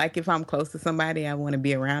loner. Like, if I'm close to somebody, I want to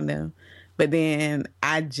be around them. But then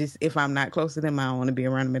if I'm not close to them, I don't want to be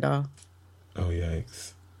around them at all. Oh,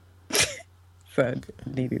 yikes. So,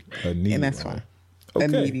 needy. And that's fine. Okay. A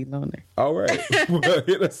needy loner. All right. Well,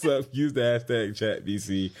 hit us up. Use the hashtag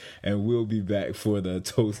ChatBC, and we'll be back for the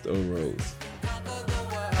Toast or Roast.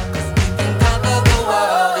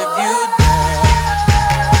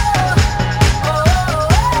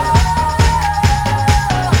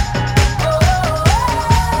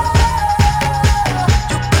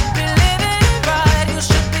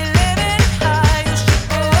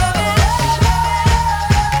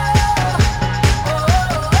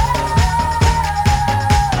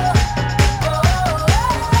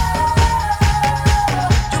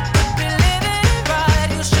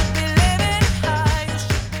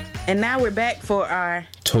 And now we're back for our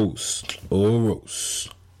Toast or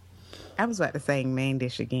Roast. I was about to say main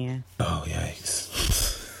dish again. Oh,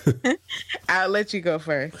 yikes. I'll let you go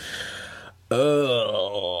first.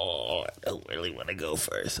 Oh, I don't really want to go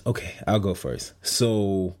first. Okay, I'll go first.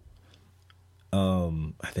 So,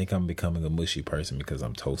 I think I'm becoming a mushy person because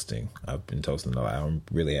I'm toasting. I've been toasting a lot. I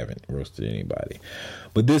really haven't roasted anybody.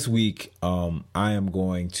 But this week, I am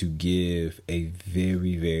going to give a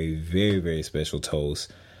very, very, very, very special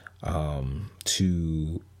toast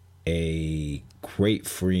to a great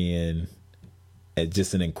friend,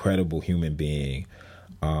 just an incredible human being,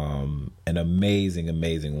 an amazing,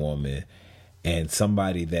 amazing woman, and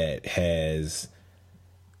somebody that has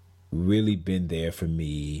really been there for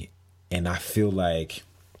me. And I feel like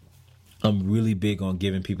I'm really big on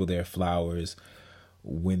giving people their flowers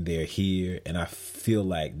when they're here, and I feel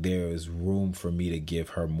like there is room for me to give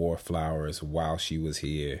her more flowers while she was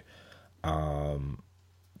here.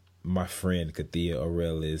 My friend Kathia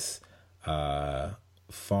Aurelis,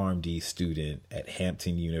 PharmD student at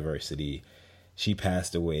Hampton University, she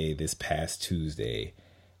passed away this past Tuesday,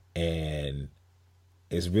 and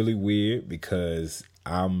it's really weird because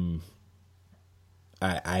I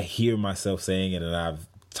hear myself saying it, and I've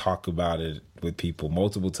talked about it with people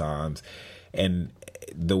multiple times, and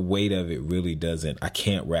the weight of it really I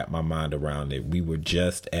can't wrap my mind around it. We were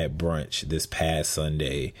just at brunch this past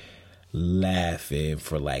Sunday, laughing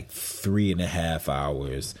for like 3.5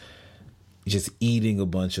 hours, just eating a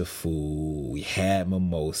bunch of food. We had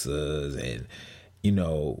mimosas, and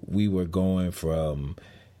we were going from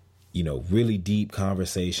really deep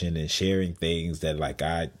conversation and sharing things that like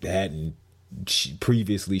I hadn't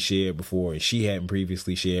previously shared before, and she hadn't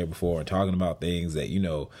previously shared before, and talking about things that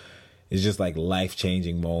it's just like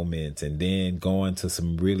life-changing moments, and then going to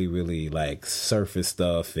some really, really like surface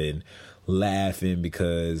stuff and laughing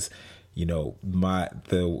because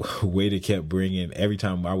the waiter kept bringing, every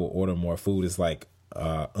time I would order more food, it's like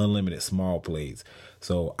unlimited small plates.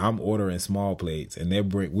 So I'm ordering small plates, and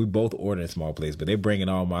we both ordering small plates, but they're bringing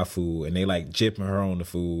all my food, and they like jipping her on the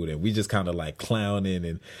food, and we just kind of like clowning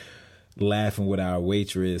and laughing with our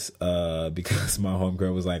waitress because my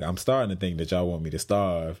homegirl was like, I'm starting to think that y'all want me to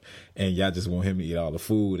starve, and y'all just want him to eat all the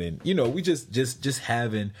food. And we just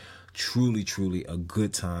having truly, truly a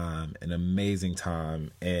good time, an amazing time,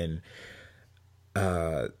 and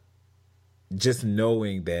just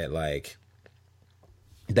knowing that like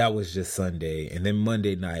that was just Sunday, and then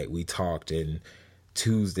Monday night we talked, and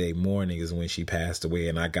Tuesday morning is when she passed away,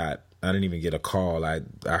 and I didn't even get a call. I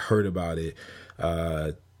heard about it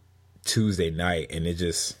Tuesday night, and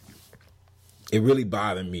it really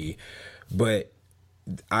bothered me. But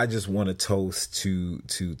I just want to toast to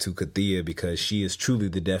Kathia, because she is truly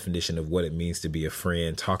the definition of what it means to be a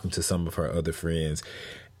friend. Talking to some of her other friends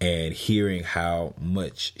and hearing how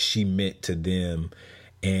much she meant to them,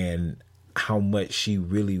 and how much she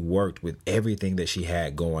really worked with everything that she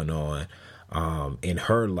had going on in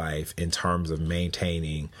her life in terms of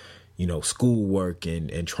maintaining schoolwork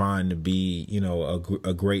and trying to be,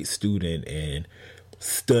 a great student and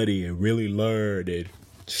study and really learn. And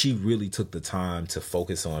she really took the time to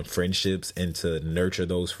focus on friendships and to nurture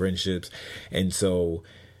those friendships. And so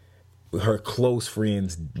her close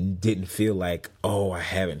friends didn't feel like, oh, I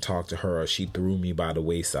haven't talked to her, or she threw me by the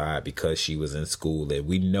wayside because she was in school. And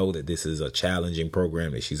we know that this is a challenging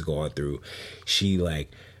program that she's going through. She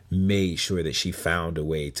made sure that she found a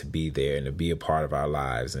way to be there and to be a part of our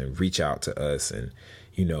lives and reach out to us. And,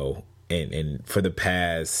 and for the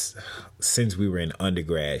past, since we were in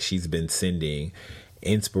undergrad, she's been sending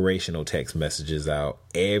inspirational text messages out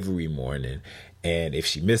every morning. And if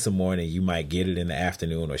she missed a morning, you might get it in the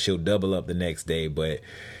afternoon, or she'll double up the next day. But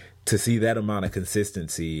to see that amount of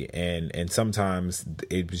consistency, and sometimes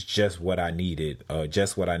it was just what I needed,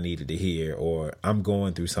 just what I needed to hear, or I'm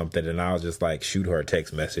going through something and I'll just shoot her a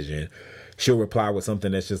text message and she'll reply with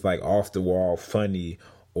something that's just off the wall, funny,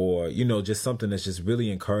 or, just something that's just really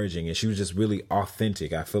encouraging. And she was just really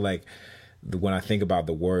authentic. I feel like when I think about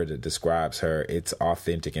the word that describes her, it's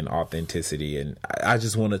authentic and authenticity. And I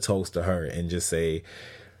just want to toast to her and just say,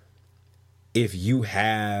 if you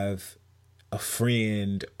have a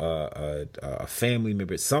friend, a family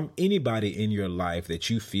member, anybody in your life that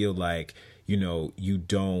you feel like, you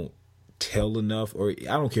don't tell enough, or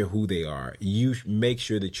I don't care who they are, you make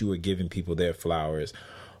sure that you are giving people their flowers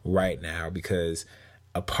right now. Because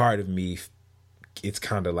a part of me, it's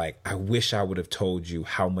kind of I wish I would have told you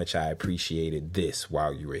how much I appreciated this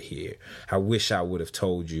while you were here. I wish I would have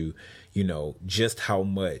told you, just how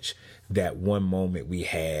much that one moment we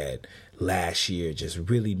had last year just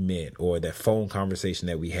really meant, or that phone conversation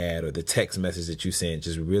that we had, or the text message that you sent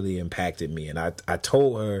just really impacted me. And I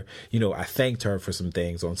told her, I thanked her for some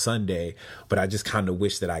things on Sunday, but I just kind of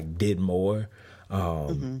wish that I did more.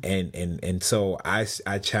 And so I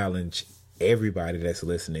challenge everybody that's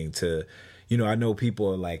listening to, I know people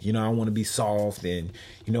are I want to be soft and,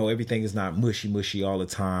 everything is not mushy all the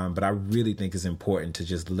time. But I really think it's important to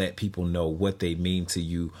just let people know what they mean to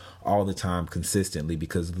you all the time, consistently.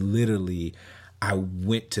 Because literally, I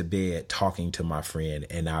went to bed talking to my friend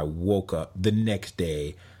and I woke up the next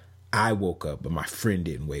day. I woke up, but my friend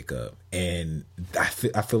didn't wake up. And I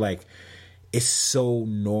feel like it's so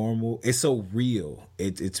normal. It's so real.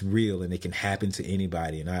 It's real, and it can happen to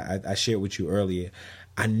anybody. And I shared with you earlier,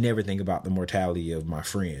 I never think about the mortality of my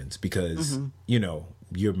friends because,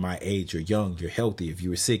 you're my age, you're young, you're healthy. If you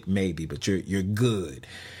were sick, maybe, but you're good.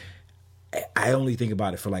 I only think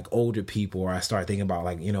about it for older people, or I start thinking about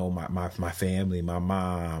my family, my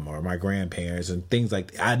mom or my grandparents and things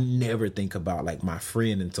like that. I never think about my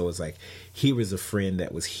friend. And so it's here is a friend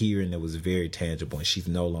that was here and that was very tangible, and she's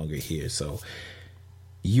no longer here. So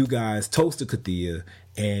you guys, toast to Kathia,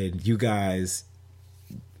 and you guys,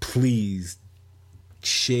 please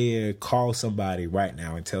call somebody right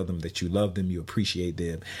now and tell them that you love them, you appreciate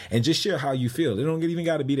them, and just share how you feel. It don't even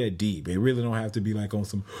got to be that deep. It really don't have to be on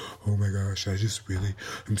some, oh my gosh,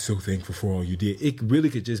 I'm so thankful for all you did. It really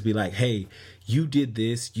could just be hey, you did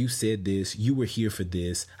this, you said this, you were here for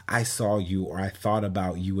this, I saw you, or I thought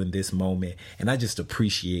about you in this moment, and I just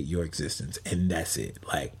appreciate your existence. And that's it.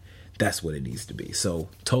 That's what it needs to be. So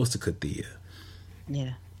toast to Kathia.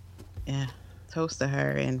 Yeah. Toast to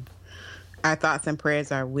her, and our thoughts and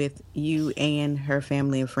prayers are with you and her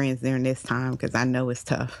family and friends during this time, because I know it's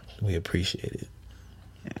tough. We appreciate it.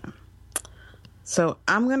 Yeah. So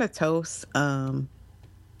I'm gonna toast. I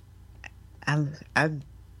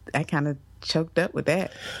kind of choked up with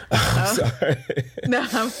that. I'm sorry. No,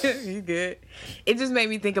 you good. It just made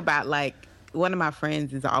me think about one of my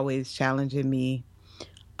friends is always challenging me.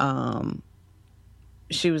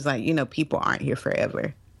 She was like, people aren't here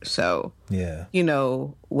forever. So, yeah,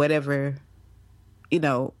 whatever,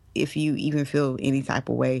 if you even feel any type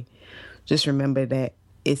of way, just remember that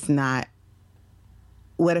it's not,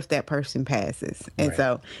 what if that person passes? And right.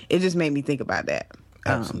 So it just made me think about that.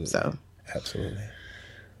 Absolutely. Absolutely.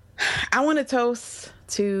 I want to toast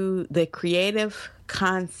to the creative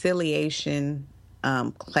conciliation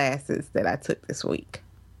classes that I took this week.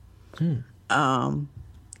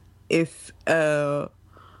 It's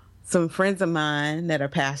some friends of mine that are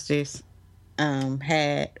pastors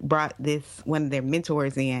had brought one of their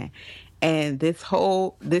mentors in, and this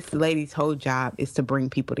lady's whole job is to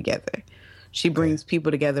bring people together. She brings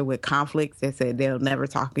people together with conflicts that said they'll never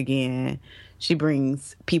talk again. She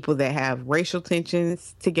brings people that have racial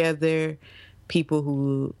tensions together, people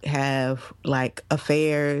who have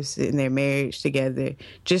affairs in their marriage together,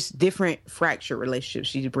 just different fractured relationships.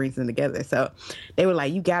 She brings them together. So they were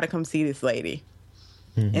like, you got to come see this lady.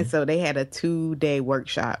 Mm-hmm. And so they had a 2-day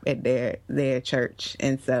workshop at their church.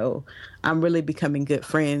 And so I'm really becoming good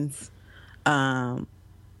friends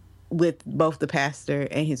with both the pastor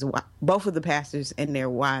and both of the pastors and their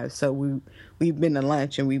wives. So we've been to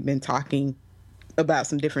lunch and we've been talking about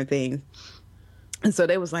some different things. And so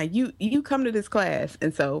they was like, you come to this class.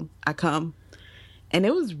 And so I come, and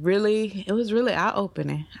it was really eye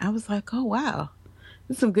opening. I was like, oh wow,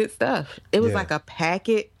 this is some good stuff. It was like a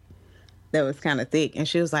packet that was kind of thick. And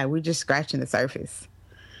she was like, we're just scratching the surface.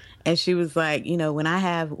 And she was like, when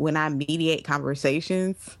I mediate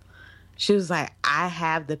conversations, she was like, I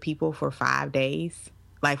have the people for 5 days,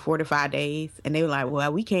 like 4 to 5 days. And they were like,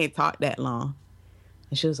 well, we can't talk that long.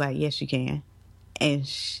 And she was like, yes, you can. And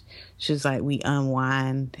she was like, we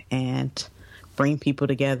unwind and bring people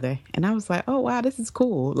together. And I was like, oh, wow, this is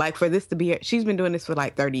cool. Like, for this to be, she's been doing this for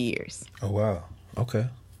like 30 years. Oh, wow. Okay.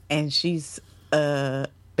 And she's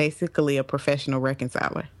basically a professional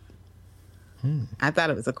reconciler. I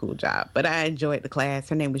thought it was a cool job, but I enjoyed the class.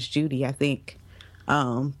 Her name was Judy, I think.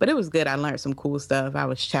 But it was good. I learned some cool stuff. I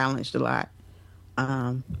was challenged a lot.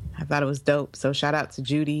 I thought it was dope. So shout out to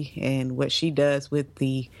Judy and what she does with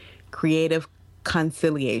the Creative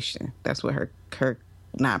Conciliation. That's what her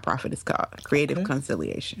nonprofit is called. Creative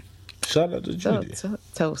Conciliation. Shout out to Judy.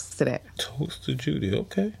 Toast to that. Toast to Judy.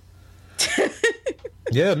 Okay.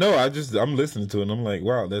 Yeah, no, I'm listening to it and I'm like,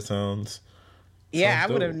 wow, that sounds... Yeah,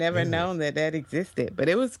 I would have never known that existed, but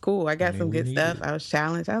it was cool. I got some good stuff. I was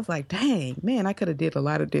challenged. I was like, dang, man, I could have did a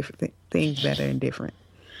lot of different things better and different.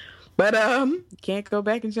 But can't go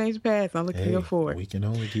back and change the past. I'm looking go forward. We can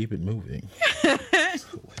only keep it moving.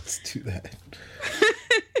 So let's do that.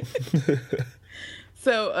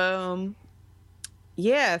 So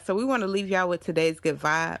so we want to leave y'all with today's good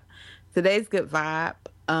vibe. Today's good vibe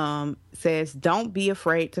says, don't be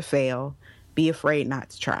afraid to fail. Be afraid not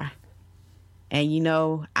to try. And,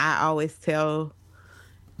 I always tell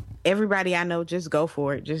everybody I know, just go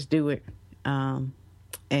for it. Just do it. And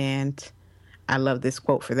I love this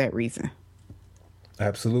quote for that reason.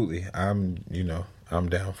 Absolutely. I'm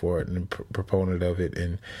down for it and a proponent of it.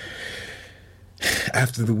 And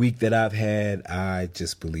after the week that I've had, I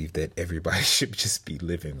just believe that everybody should just be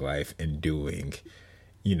living life and doing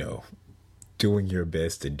your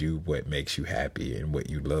best to do what makes you happy and what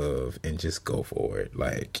you love and just go for it.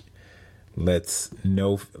 Like, I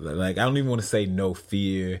don't even want to say no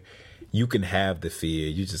fear. You can have the fear.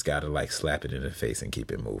 You just got to slap it in the face and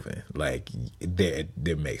keep it moving. Like,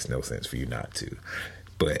 there makes no sense for you not to.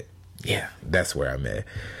 But yeah, that's where I'm at.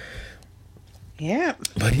 Yeah.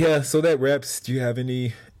 But yeah, so that wraps. Do you have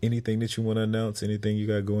anything that you want to announce? Anything you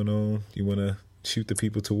got going on? You want to shoot the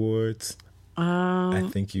people towards? I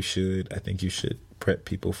think you should. I think you should prep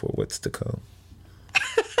people for what's to come.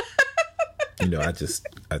 I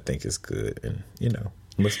think it's good. And,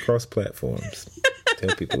 let's cross platforms.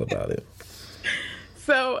 Tell people about it.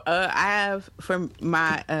 So I have, for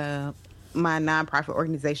my my nonprofit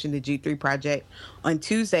organization, the G3 Project, on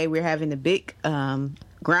Tuesday, we're having a big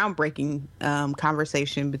groundbreaking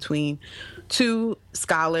conversation between two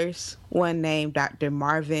scholars, one named Dr.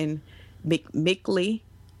 Marvin Mickley.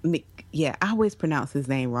 I always pronounce his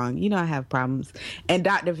name wrong. I have problems. And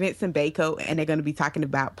Dr. Vincent Bako, and they're going to be talking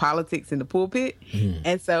about politics in the pulpit.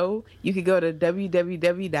 And so you can go to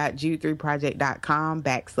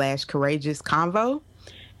www.g3project.com/courageous convo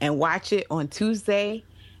and watch it on Tuesday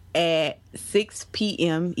at 6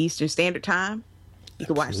 p.m. Eastern Standard Time. You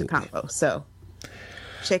can watch the convo. So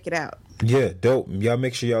check it out. Yeah, dope. Y'all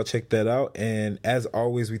make sure y'all check that out. And as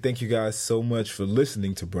always, we thank you guys so much for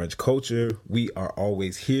listening to Brunch Culture. We are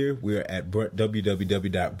always here. We're at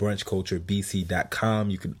www.brunchculturebc.com.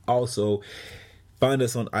 You can also find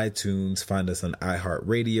us on iTunes, find us on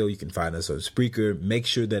iHeartRadio. You can find us on Spreaker. Make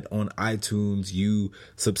sure that on iTunes you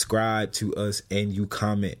subscribe to us and you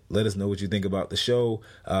comment. Let us know what you think about the show.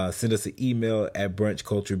 Send us an email at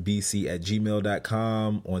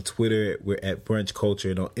brunchculturebc@gmail.com. On Twitter, we're at Brunch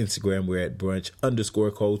Culture. And on Instagram, we're at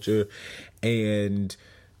Brunch_culture. And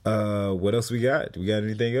what else we got? Do we got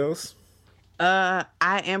anything else?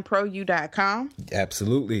 IamProU.com.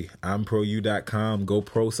 Absolutely. IamProU.com. Go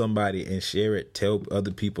pro somebody and share it. Tell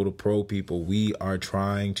other people to pro people. We are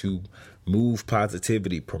trying to move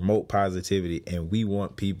positivity, promote positivity, and we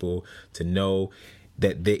want people to know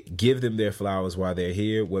that they give them their flowers while they're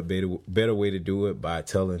here. What better way to do it by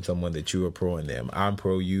telling someone that you are proing them. I'm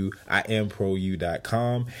pro you.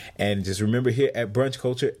 IamProU.com. And just remember, here at Brunch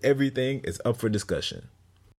Culture, everything is up for discussion.